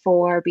go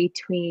for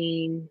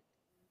between,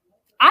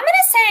 I'm going to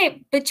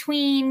say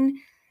between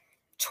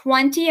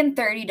 $20 and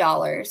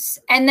 $30.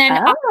 And then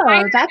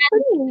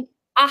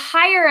a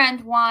higher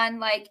end one,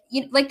 like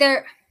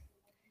they're,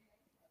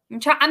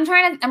 I'm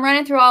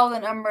running through all the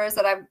numbers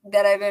that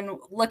I've been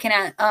looking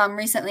at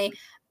recently.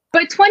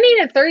 But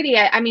 20 to 30,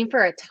 I mean,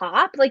 for a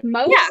top, like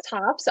most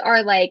tops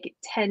are like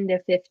 10 to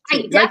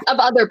 15, like of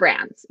other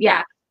brands.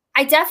 Yeah.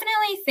 I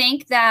definitely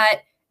think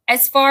that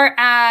as far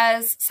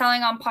as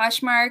selling on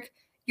Poshmark,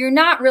 you're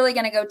not really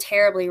going to go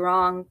terribly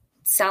wrong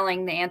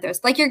selling the Anthros.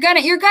 Like you're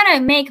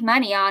gonna make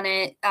money on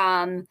it.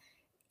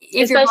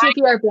 Especially if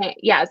you're a brand.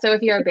 Yeah. So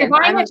if you're a brand,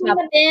 buying it from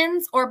the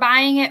bins or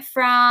buying it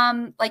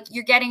from like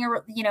you're getting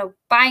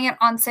buying it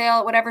on sale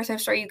at whatever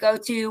thrift store you go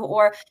to,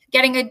 or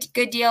getting a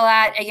good deal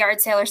at a yard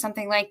sale or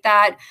something like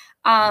that.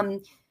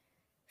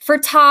 For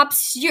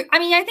tops,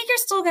 I think you're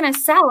still gonna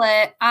sell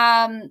it.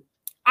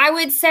 I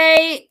would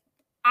say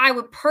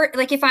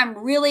like if I'm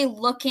really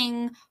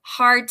looking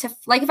hard to,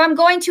 like if I'm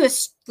going to an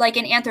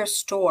Anthro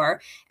store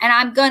and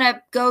I'm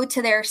gonna go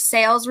to their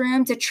sales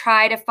room to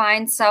try to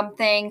find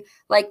something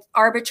like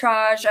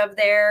arbitrage of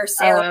their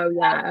sales. Oh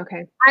yeah,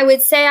 okay. I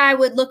would say I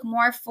would look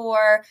more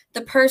for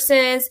the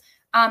purses,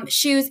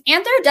 shoes.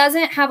 Anthro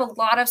doesn't have a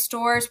lot of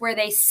stores where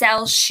they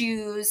sell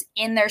shoes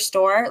in their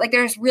store. Like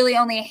there's really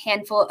only a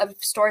handful of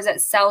stores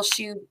that sell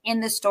shoes in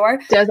the store.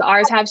 Does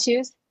ours have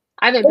shoes?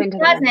 I haven't been to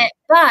them.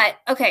 But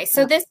okay,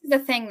 so this is the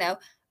thing though.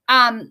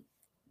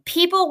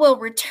 People will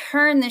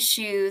return the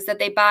shoes that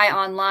they buy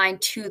online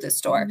to the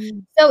store. Mm-hmm.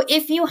 So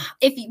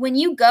when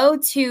you go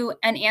to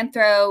an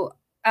Anthro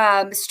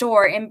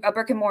store, in a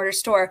brick and mortar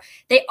store,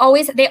 they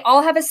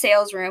all have a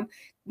sales room.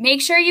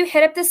 Make sure you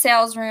hit up the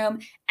sales room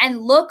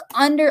and look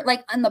under,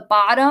 like on the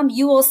bottom,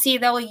 you will see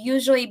there will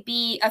usually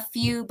be a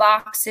few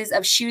boxes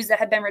of shoes that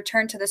have been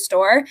returned to the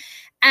store.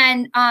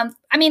 And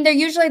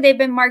they've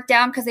been marked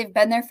down because they've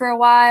been there for a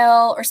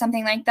while or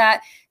something like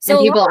that. So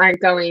and people aren't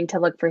going to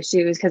look for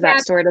shoes because that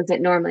store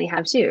doesn't normally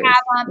have shoes.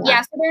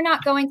 So they're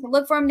not going to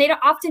look for them. They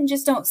often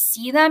just don't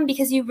see them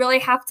because you really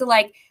have to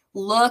like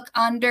look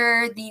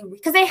under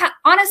because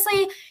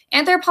honestly,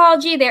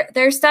 Anthropologie,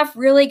 their stuff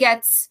really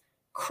gets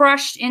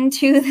crushed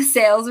into the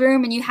sales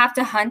room and you have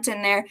to hunt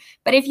in there.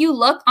 But if you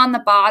look on the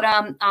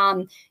bottom,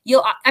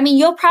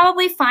 you'll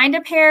probably find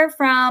a pair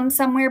from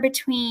somewhere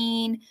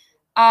between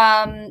 $20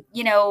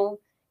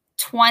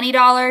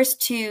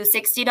 to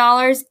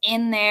 $60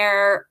 in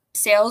their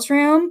sales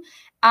room.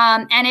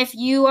 And if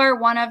you are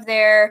one of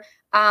their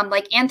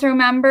like Anthro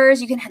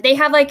members, they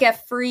have like a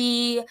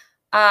free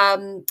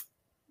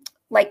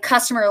like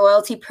customer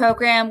loyalty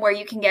program where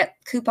you can get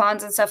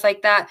coupons and stuff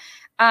like that.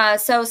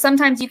 So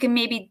sometimes you can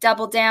maybe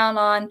double down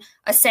on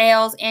a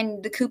sales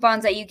and the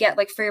coupons that you get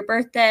like for your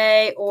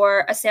birthday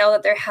or a sale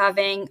that they're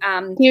having.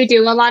 Do you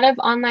do a lot of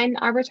online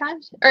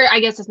arbitrage? Or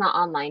I guess it's not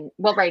online.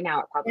 Well, right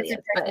now it probably is.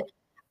 But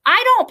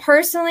I don't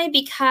personally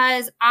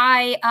because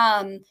I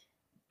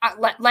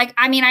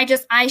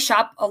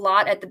shop a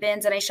lot at the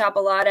bins and I shop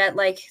a lot at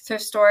like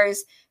thrift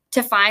stores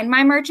to find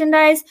my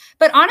merchandise.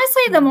 But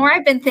honestly, the more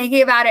I've been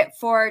thinking about it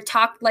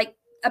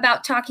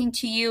about talking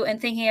to you and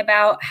thinking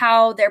about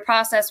how their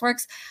process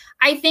works,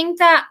 I think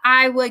that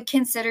I would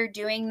consider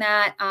doing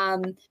that,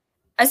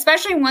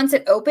 especially once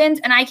it opens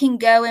and I can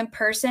go in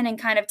person and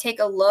kind of take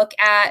a look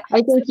at.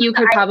 I think you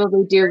could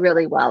probably do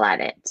really well at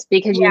it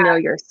because you know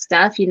your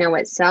stuff, you know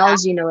what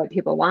sells, you know what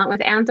people want with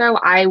Anthro.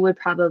 I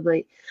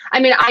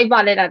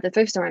bought it at the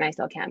thrift store and I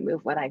still can't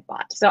move what I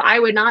bought. So I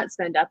would not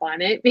spend up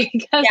on it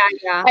because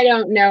I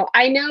don't know.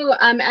 I know,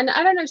 and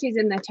I don't know if she's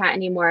in the chat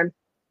anymore.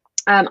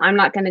 I'm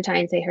not going to try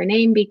and say her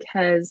name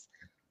because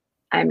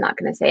I'm not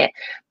going to say it,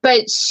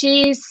 but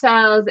she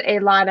sells a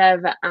lot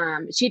of,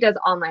 she does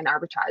online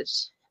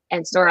arbitrage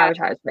and store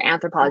arbitrage for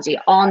Anthropologie,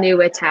 all new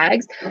with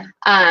tags.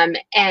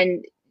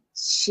 And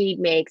she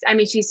makes,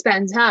 she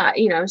spends,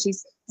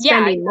 she's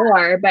spending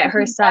more, but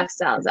her stuff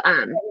sells.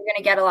 You're going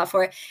to get a lot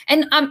for it.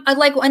 And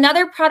like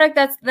another product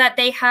that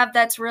they have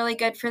that's really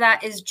good for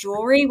that is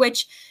jewelry,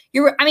 which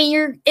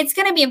it's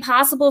going to be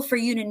impossible for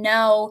you to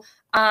know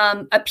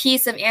a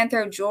piece of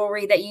Anthro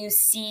jewelry that you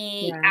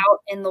see out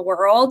in the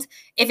world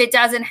if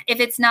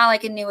it's not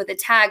like a new with a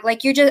tag.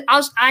 Like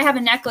I have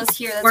a necklace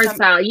here that's or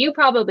style. You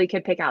probably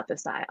could pick out the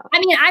style.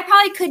 I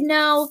probably could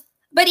know,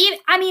 but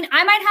I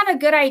might have a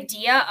good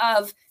idea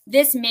of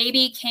this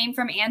maybe came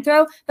from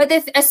Anthro, but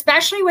this,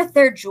 especially with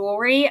their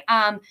jewelry,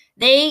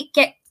 they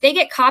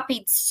get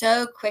copied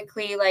so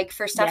quickly, like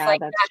for stuff like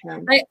that.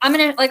 True.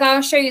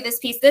 I'll show you this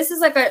piece. This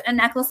is like a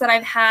necklace that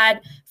I've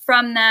had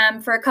from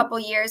them for a couple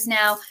years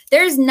now.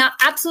 There's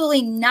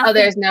absolutely nothing. Oh,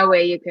 there's no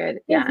way you could.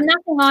 There's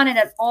nothing on it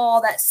at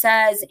all that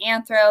says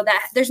Anthro.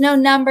 That there's no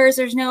numbers,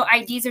 there's no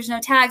IDs, there's no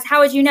tags. How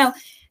would you know?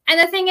 And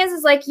the thing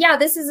is like, yeah,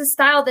 this is a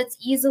style that's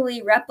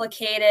easily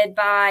replicated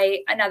by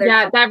another.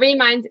 Yeah, company.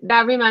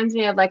 that reminds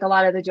me of like a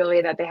lot of the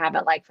jewelry that they have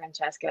at like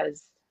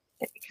Francesca's.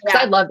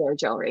 Because I love their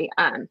jewelry.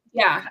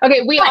 Yeah.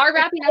 Okay, we are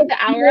wrapping up the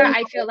hour.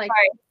 I feel like.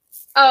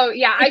 Oh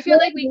yeah, I feel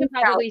like we could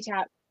probably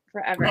chat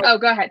forever. Oh,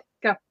 go ahead.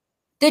 Go.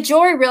 The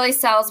jewelry really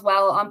sells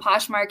well on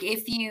Poshmark.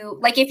 If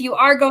you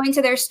are going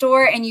to their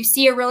store and you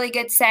see a really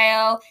good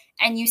sale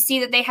and you see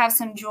that they have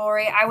some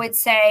jewelry, I would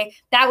say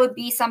that would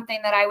be something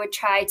that I would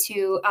try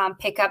to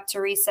pick up to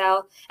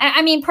resell. And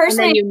I mean,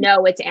 personally, and then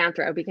it's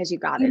Anthro because you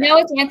got it.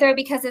 It's Anthro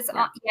because it's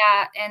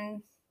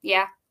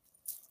yeah.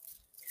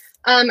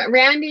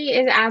 Randy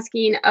is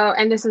asking,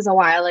 and this is a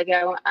while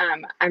ago.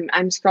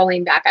 I'm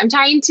scrolling back. I'm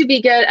trying to be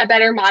a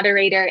better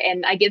moderator,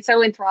 and I get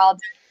so enthralled.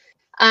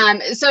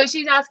 So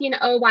she's asking,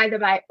 why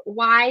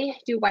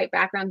do white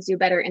backgrounds do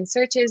better in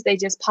searches? They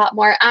just pop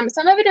more.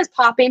 Some of it is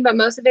popping, but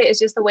most of it is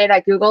just the way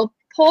that Google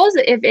pulls.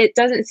 If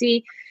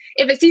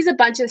it sees a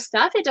bunch of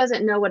stuff, it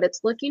doesn't know what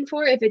it's looking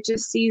for. If it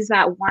just sees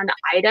that one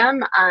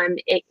item,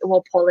 it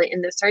will pull it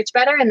in the search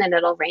better, and then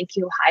it'll rank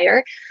you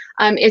higher.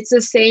 It's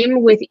the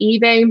same with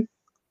eBay.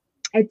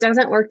 It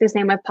doesn't work the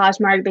same with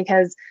Poshmark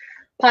because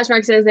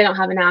Poshmark says they don't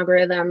have an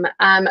algorithm,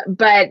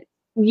 but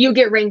you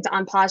get ranked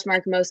on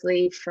Poshmark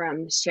mostly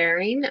from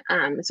sharing,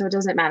 so it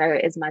doesn't matter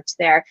as much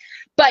there.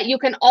 But you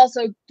can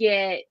also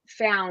get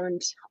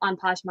found on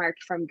Poshmark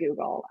from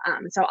Google.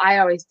 So I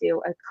always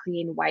do a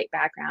clean white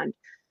background,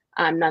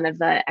 none of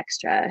the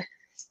extra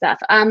stuff.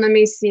 Let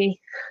me see.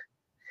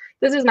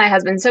 This is my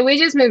husband. So we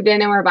just moved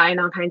in and we're buying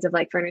all kinds of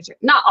like furniture,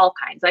 not all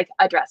kinds, like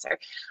a dresser.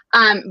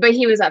 But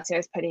he was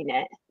upstairs putting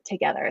it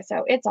together.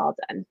 So it's all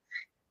done.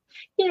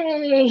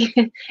 Yay.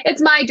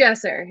 It's my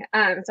dresser.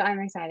 So I'm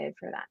excited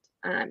for that.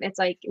 It's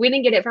like, we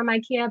didn't get it from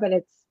IKEA, but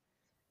it's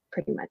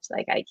pretty much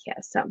like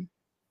IKEA. So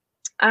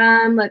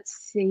let's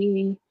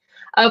see.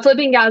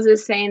 Flipping Gals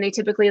is saying they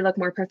typically look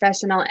more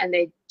professional and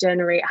they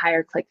generate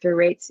higher click-through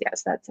rates.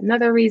 Yes, that's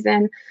another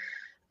reason.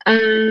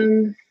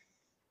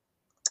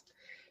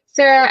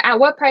 Sarah, at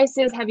what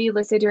prices have you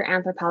listed your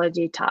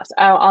Anthropologie tops?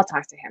 Oh, I'll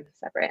talk to him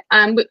separate.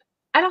 But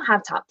I don't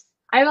have tops.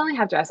 I only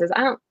have dresses.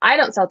 I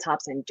don't sell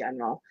tops in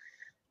general.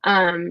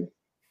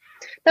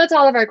 That's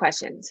all of our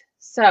questions.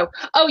 So,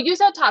 you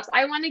sell tops.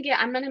 I'm going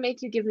to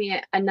make you give me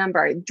a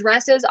number.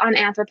 Dresses on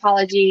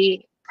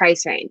Anthropologie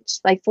price range,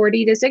 like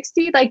 40 to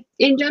 60, like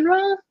in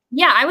general?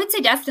 Yeah, I would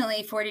say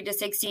definitely 40 to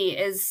 60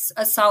 is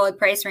a solid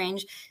price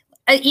range.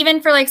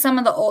 Even for like some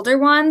of the older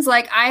ones,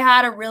 like I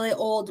had a really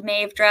old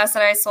Maeve dress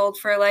that I sold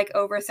for like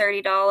over $30.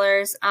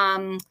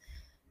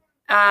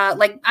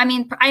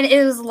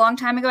 It was a long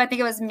time ago. I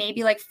think it was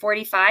maybe like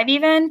 45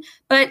 even,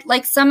 but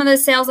like some of the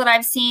sales that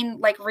I've seen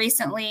like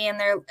recently and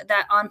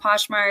that on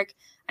Poshmark,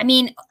 I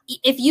mean,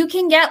 if you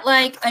can get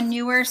like a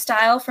newer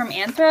style from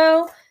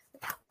Anthro,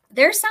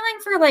 they're selling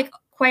for like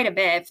quite a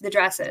bit, the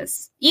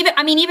dresses.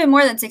 Even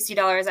more than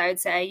 $60, I would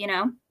say,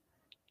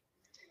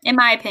 in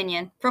my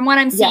opinion, from what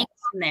I'm seeing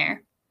from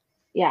there.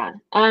 Yeah.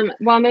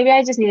 Well, maybe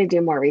I just need to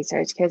do more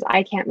research because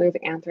I can't move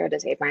Anthro to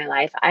save my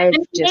life. Maybe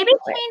change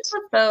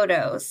the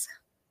photos.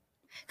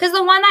 Because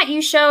the one that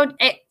you showed,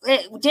 it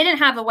didn't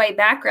have a white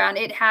background.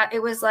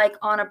 It was like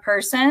on a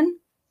person.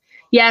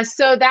 Yes,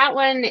 so that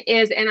one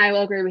is, and I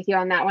will agree with you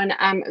on that one.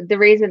 The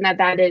reason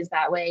that is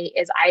that way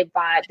is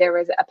there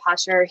was a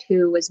posher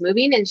who was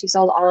moving and she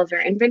sold all of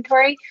her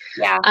inventory.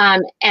 Yeah.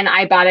 And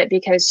I bought it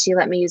because she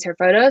let me use her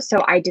photos,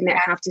 so I didn't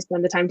have to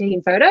spend the time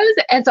taking photos,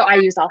 and so I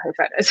used all her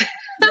photos.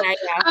 Yeah.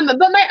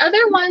 But my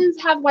other ones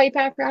have white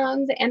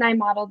backgrounds, and I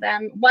modeled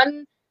them.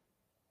 One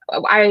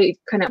I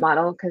couldn't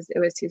model because it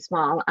was too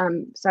small,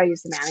 so I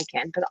used the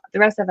mannequin. But the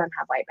rest of them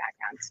have white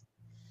backgrounds.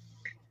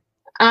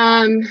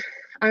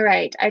 All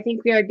right, I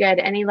think we are good.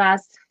 Any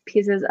last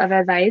pieces of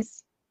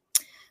advice?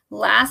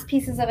 Last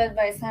pieces of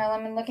advice. Now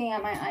I'm looking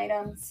at my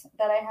items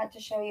that I had to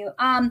show you.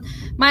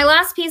 My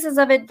last pieces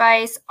of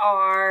advice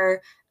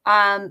are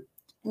try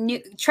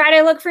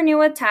to look for new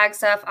with tag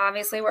stuff.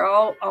 Obviously, we're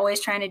always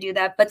trying to do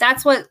that, but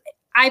that's what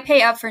I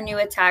pay up for new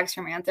with tags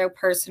from Anthro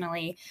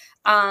personally.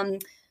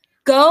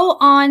 Go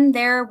on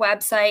their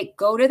website,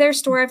 go to their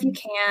store if you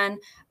can.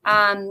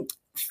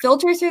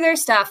 Filter through their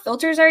stuff.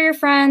 Filters are your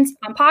friends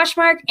on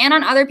Poshmark and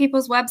on other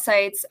people's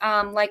websites,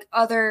 like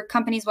other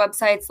companies'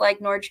 websites like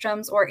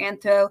Nordstrom's or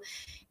Anthro.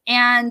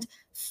 And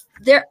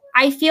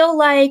I feel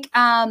like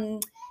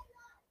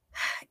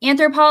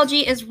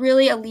Anthropologie is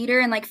really a leader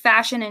in like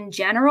fashion in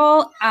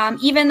general,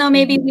 even though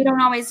maybe we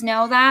don't always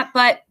know that.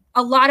 But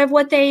a lot of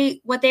what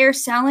they are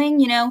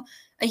selling,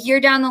 a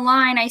year down the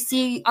line, I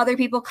see other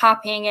people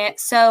copying it.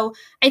 So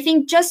I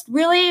think just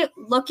really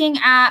looking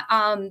at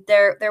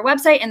their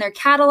website and their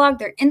catalog,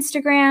 their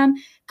Instagram,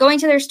 going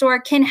to their store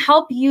can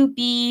help you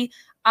be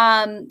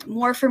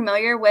more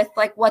familiar with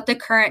like what the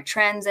current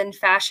trends and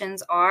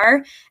fashions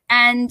are.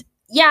 And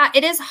yeah,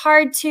 it is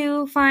hard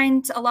to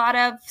find a lot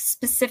of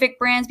specific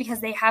brands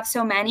because they have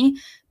so many.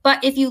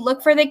 But if you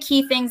look for the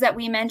key things that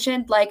we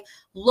mentioned, like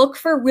look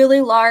for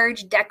really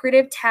large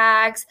decorative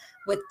tags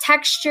with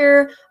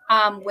texture,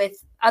 with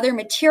other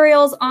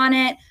materials on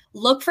it.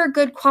 Look for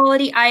good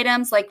quality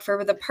items. Like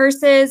for the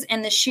purses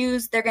and the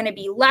shoes, they're going to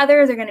be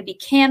leather, they're going to be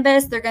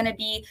canvas, they're going to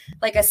be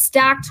like a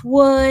stacked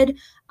wood.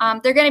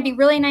 They're going to be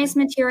really nice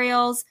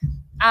materials.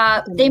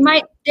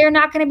 They're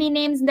not going to be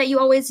names that you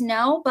always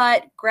know,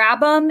 but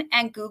grab them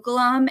and Google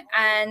them.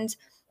 And,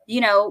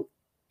 you know,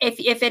 if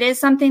it is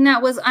something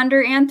that was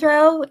under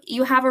Anthro,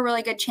 you have a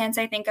really good chance,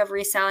 I think, of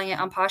reselling it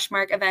on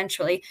Poshmark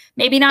eventually.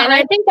 Maybe not. And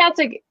I think that's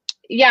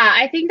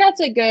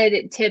a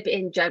good tip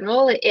in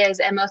general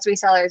and most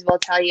resellers will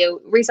tell you,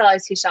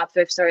 resellers who shop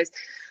thrift stores,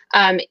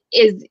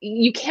 is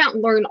you can't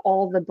learn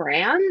all the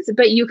brands,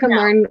 but you can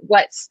learn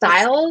what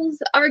styles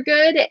are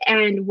good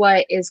and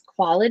what is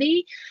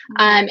quality.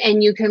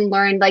 And you can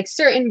learn like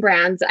certain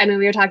brands. I mean,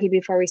 we were talking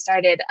before we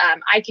started,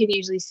 I can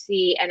usually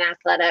see an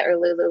Athleta or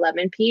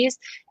Lululemon piece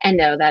and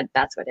know that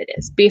that's what it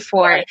is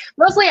before,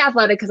 mostly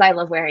Athleta because I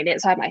love wearing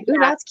it. So I'm like, ooh,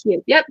 that's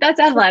cute. Yep, that's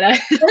Athleta.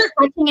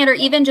 Touching it, or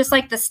even just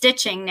like the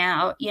stitching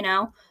now, you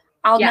know,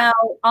 I'll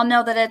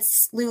know that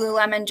it's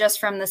Lululemon just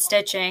from the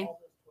stitching.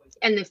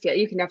 And the feel,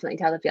 you can definitely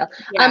tell the feel.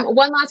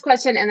 One last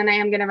question, and then I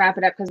am going to wrap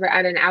it up because we're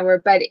at an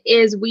hour. But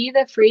is We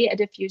the Free a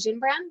diffusion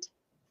brand?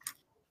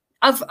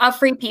 Of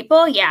Free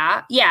People?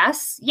 Yeah.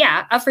 Yes.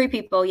 Yeah. Of Free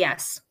People.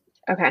 Yes.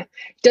 Okay.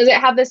 Does it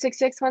have the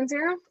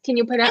 6610? Can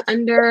you put it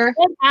under?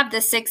 It have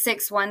the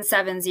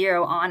 66170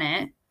 on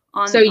it.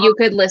 So you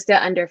could list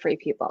it under Free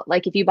People.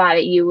 Like if you bought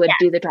it, you would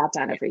do the drop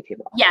down of Free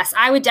People. Yes,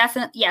 I would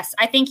definitely. Yes,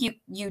 I think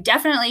you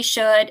definitely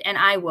should, and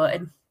I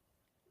would.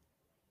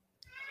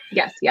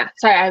 Yes. Yeah.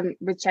 Sorry, I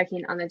was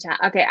checking on the chat.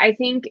 Okay. I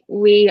think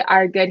we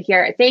are good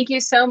here. Thank you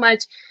so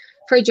much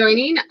for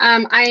joining.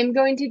 I'm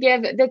going to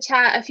give the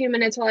chat a few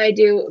minutes while I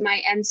do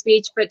my end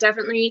speech, but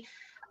definitely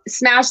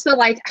smash the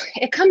like.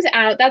 It comes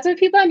out. That's what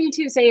people on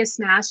YouTube say is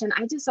smash, and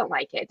I just don't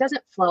like it. It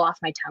doesn't flow off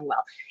my tongue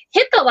well.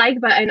 Hit the like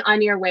button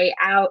on your way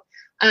out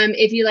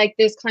if you like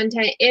this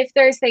content. If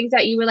there's things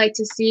that you would like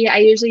to see, I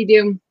usually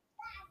do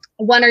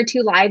 1 or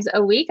 2 lives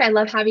a week. I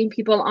love having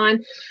people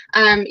on.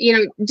 You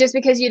know, just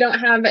because you don't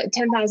have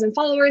 10,000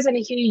 followers and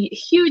a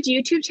huge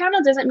YouTube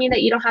channel doesn't mean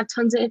that you don't have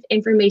tons of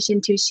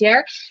information to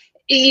share.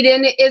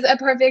 Eden is a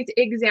perfect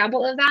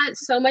example of that.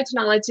 So much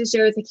knowledge to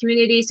share with the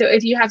community. So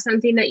if you have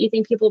something that you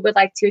think people would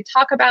like to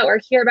talk about or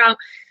hear about,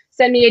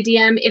 send me a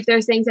DM. If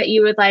there's things that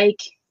you would like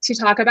to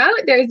talk about,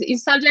 there's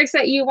subjects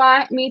that you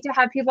want me to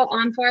have people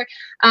on for,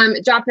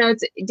 drop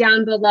notes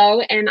down below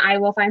and I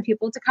will find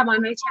people to come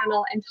on my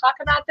channel and talk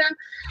about them.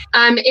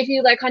 If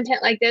you like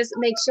content like this,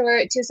 make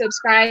sure to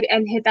subscribe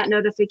and hit that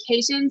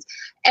notifications.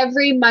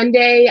 Every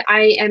Monday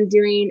I am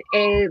doing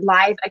a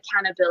live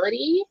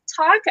accountability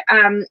talk,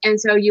 and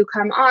so you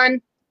come on.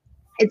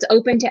 It's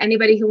open to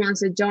anybody who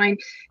wants to join.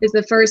 It's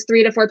the first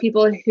 3 to 4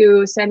 people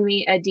who send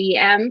me a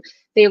DM.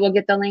 They will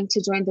get the link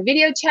to join the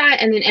video chat.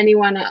 And then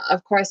anyone,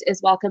 of course,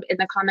 is welcome in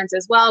the comments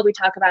as well. We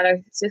talk about our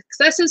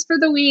successes for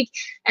the week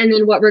and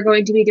then what we're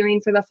going to be doing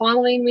for the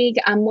following week.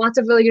 Lots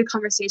of really good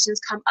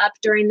conversations come up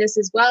during this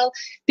as well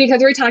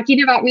because we're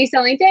talking about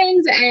reselling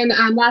things. And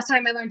last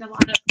time I learned a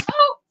lot of,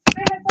 oh,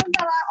 my headphones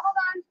fell out. Hold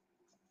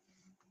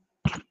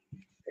on.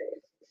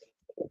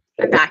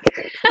 I'm back.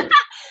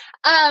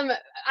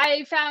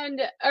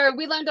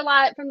 We learned a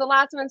lot from the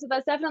last one, so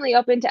that's definitely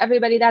open to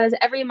everybody. That is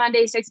every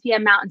Monday, 6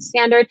 p.m. Mountain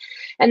Standard,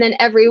 and then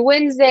every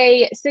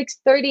Wednesday,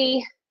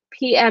 6:30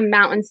 p.m.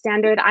 Mountain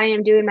Standard. I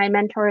am doing my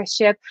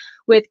mentorship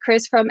with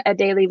Chris from A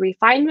Daily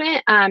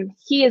Refinement.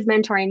 He is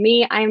mentoring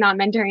me. I am not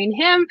mentoring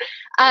him,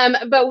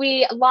 but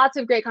lots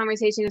of great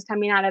conversations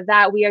coming out of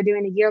that. We are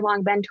doing a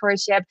year-long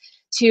mentorship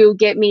to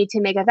get me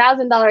to make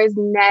 $1,000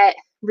 net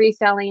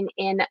reselling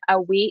in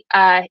a week,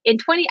 in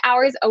 20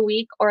 hours a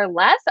week or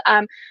less.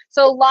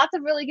 So lots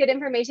of really good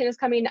information is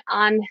coming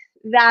on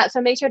that.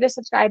 So make sure to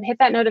subscribe, hit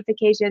that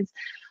notifications,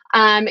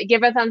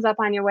 give a thumbs up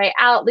on your way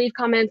out, leave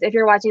comments if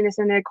you're watching this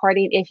in the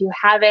recording, if you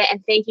haven't.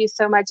 And thank you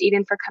so much,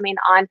 Eden, for coming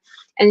on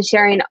and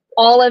sharing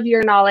all of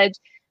your knowledge.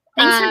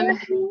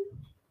 Thanks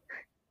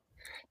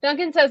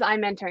Duncan says,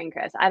 I'm mentoring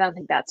Chris. I don't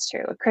think that's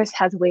true. Chris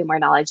has way more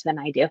knowledge than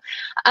I do.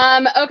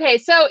 Okay,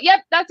 so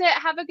yep, that's it.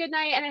 Have a good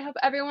night. And I hope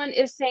everyone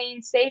is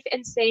staying safe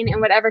and sane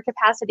in whatever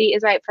capacity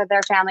is right for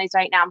their families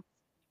right now.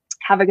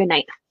 Have a good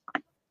night.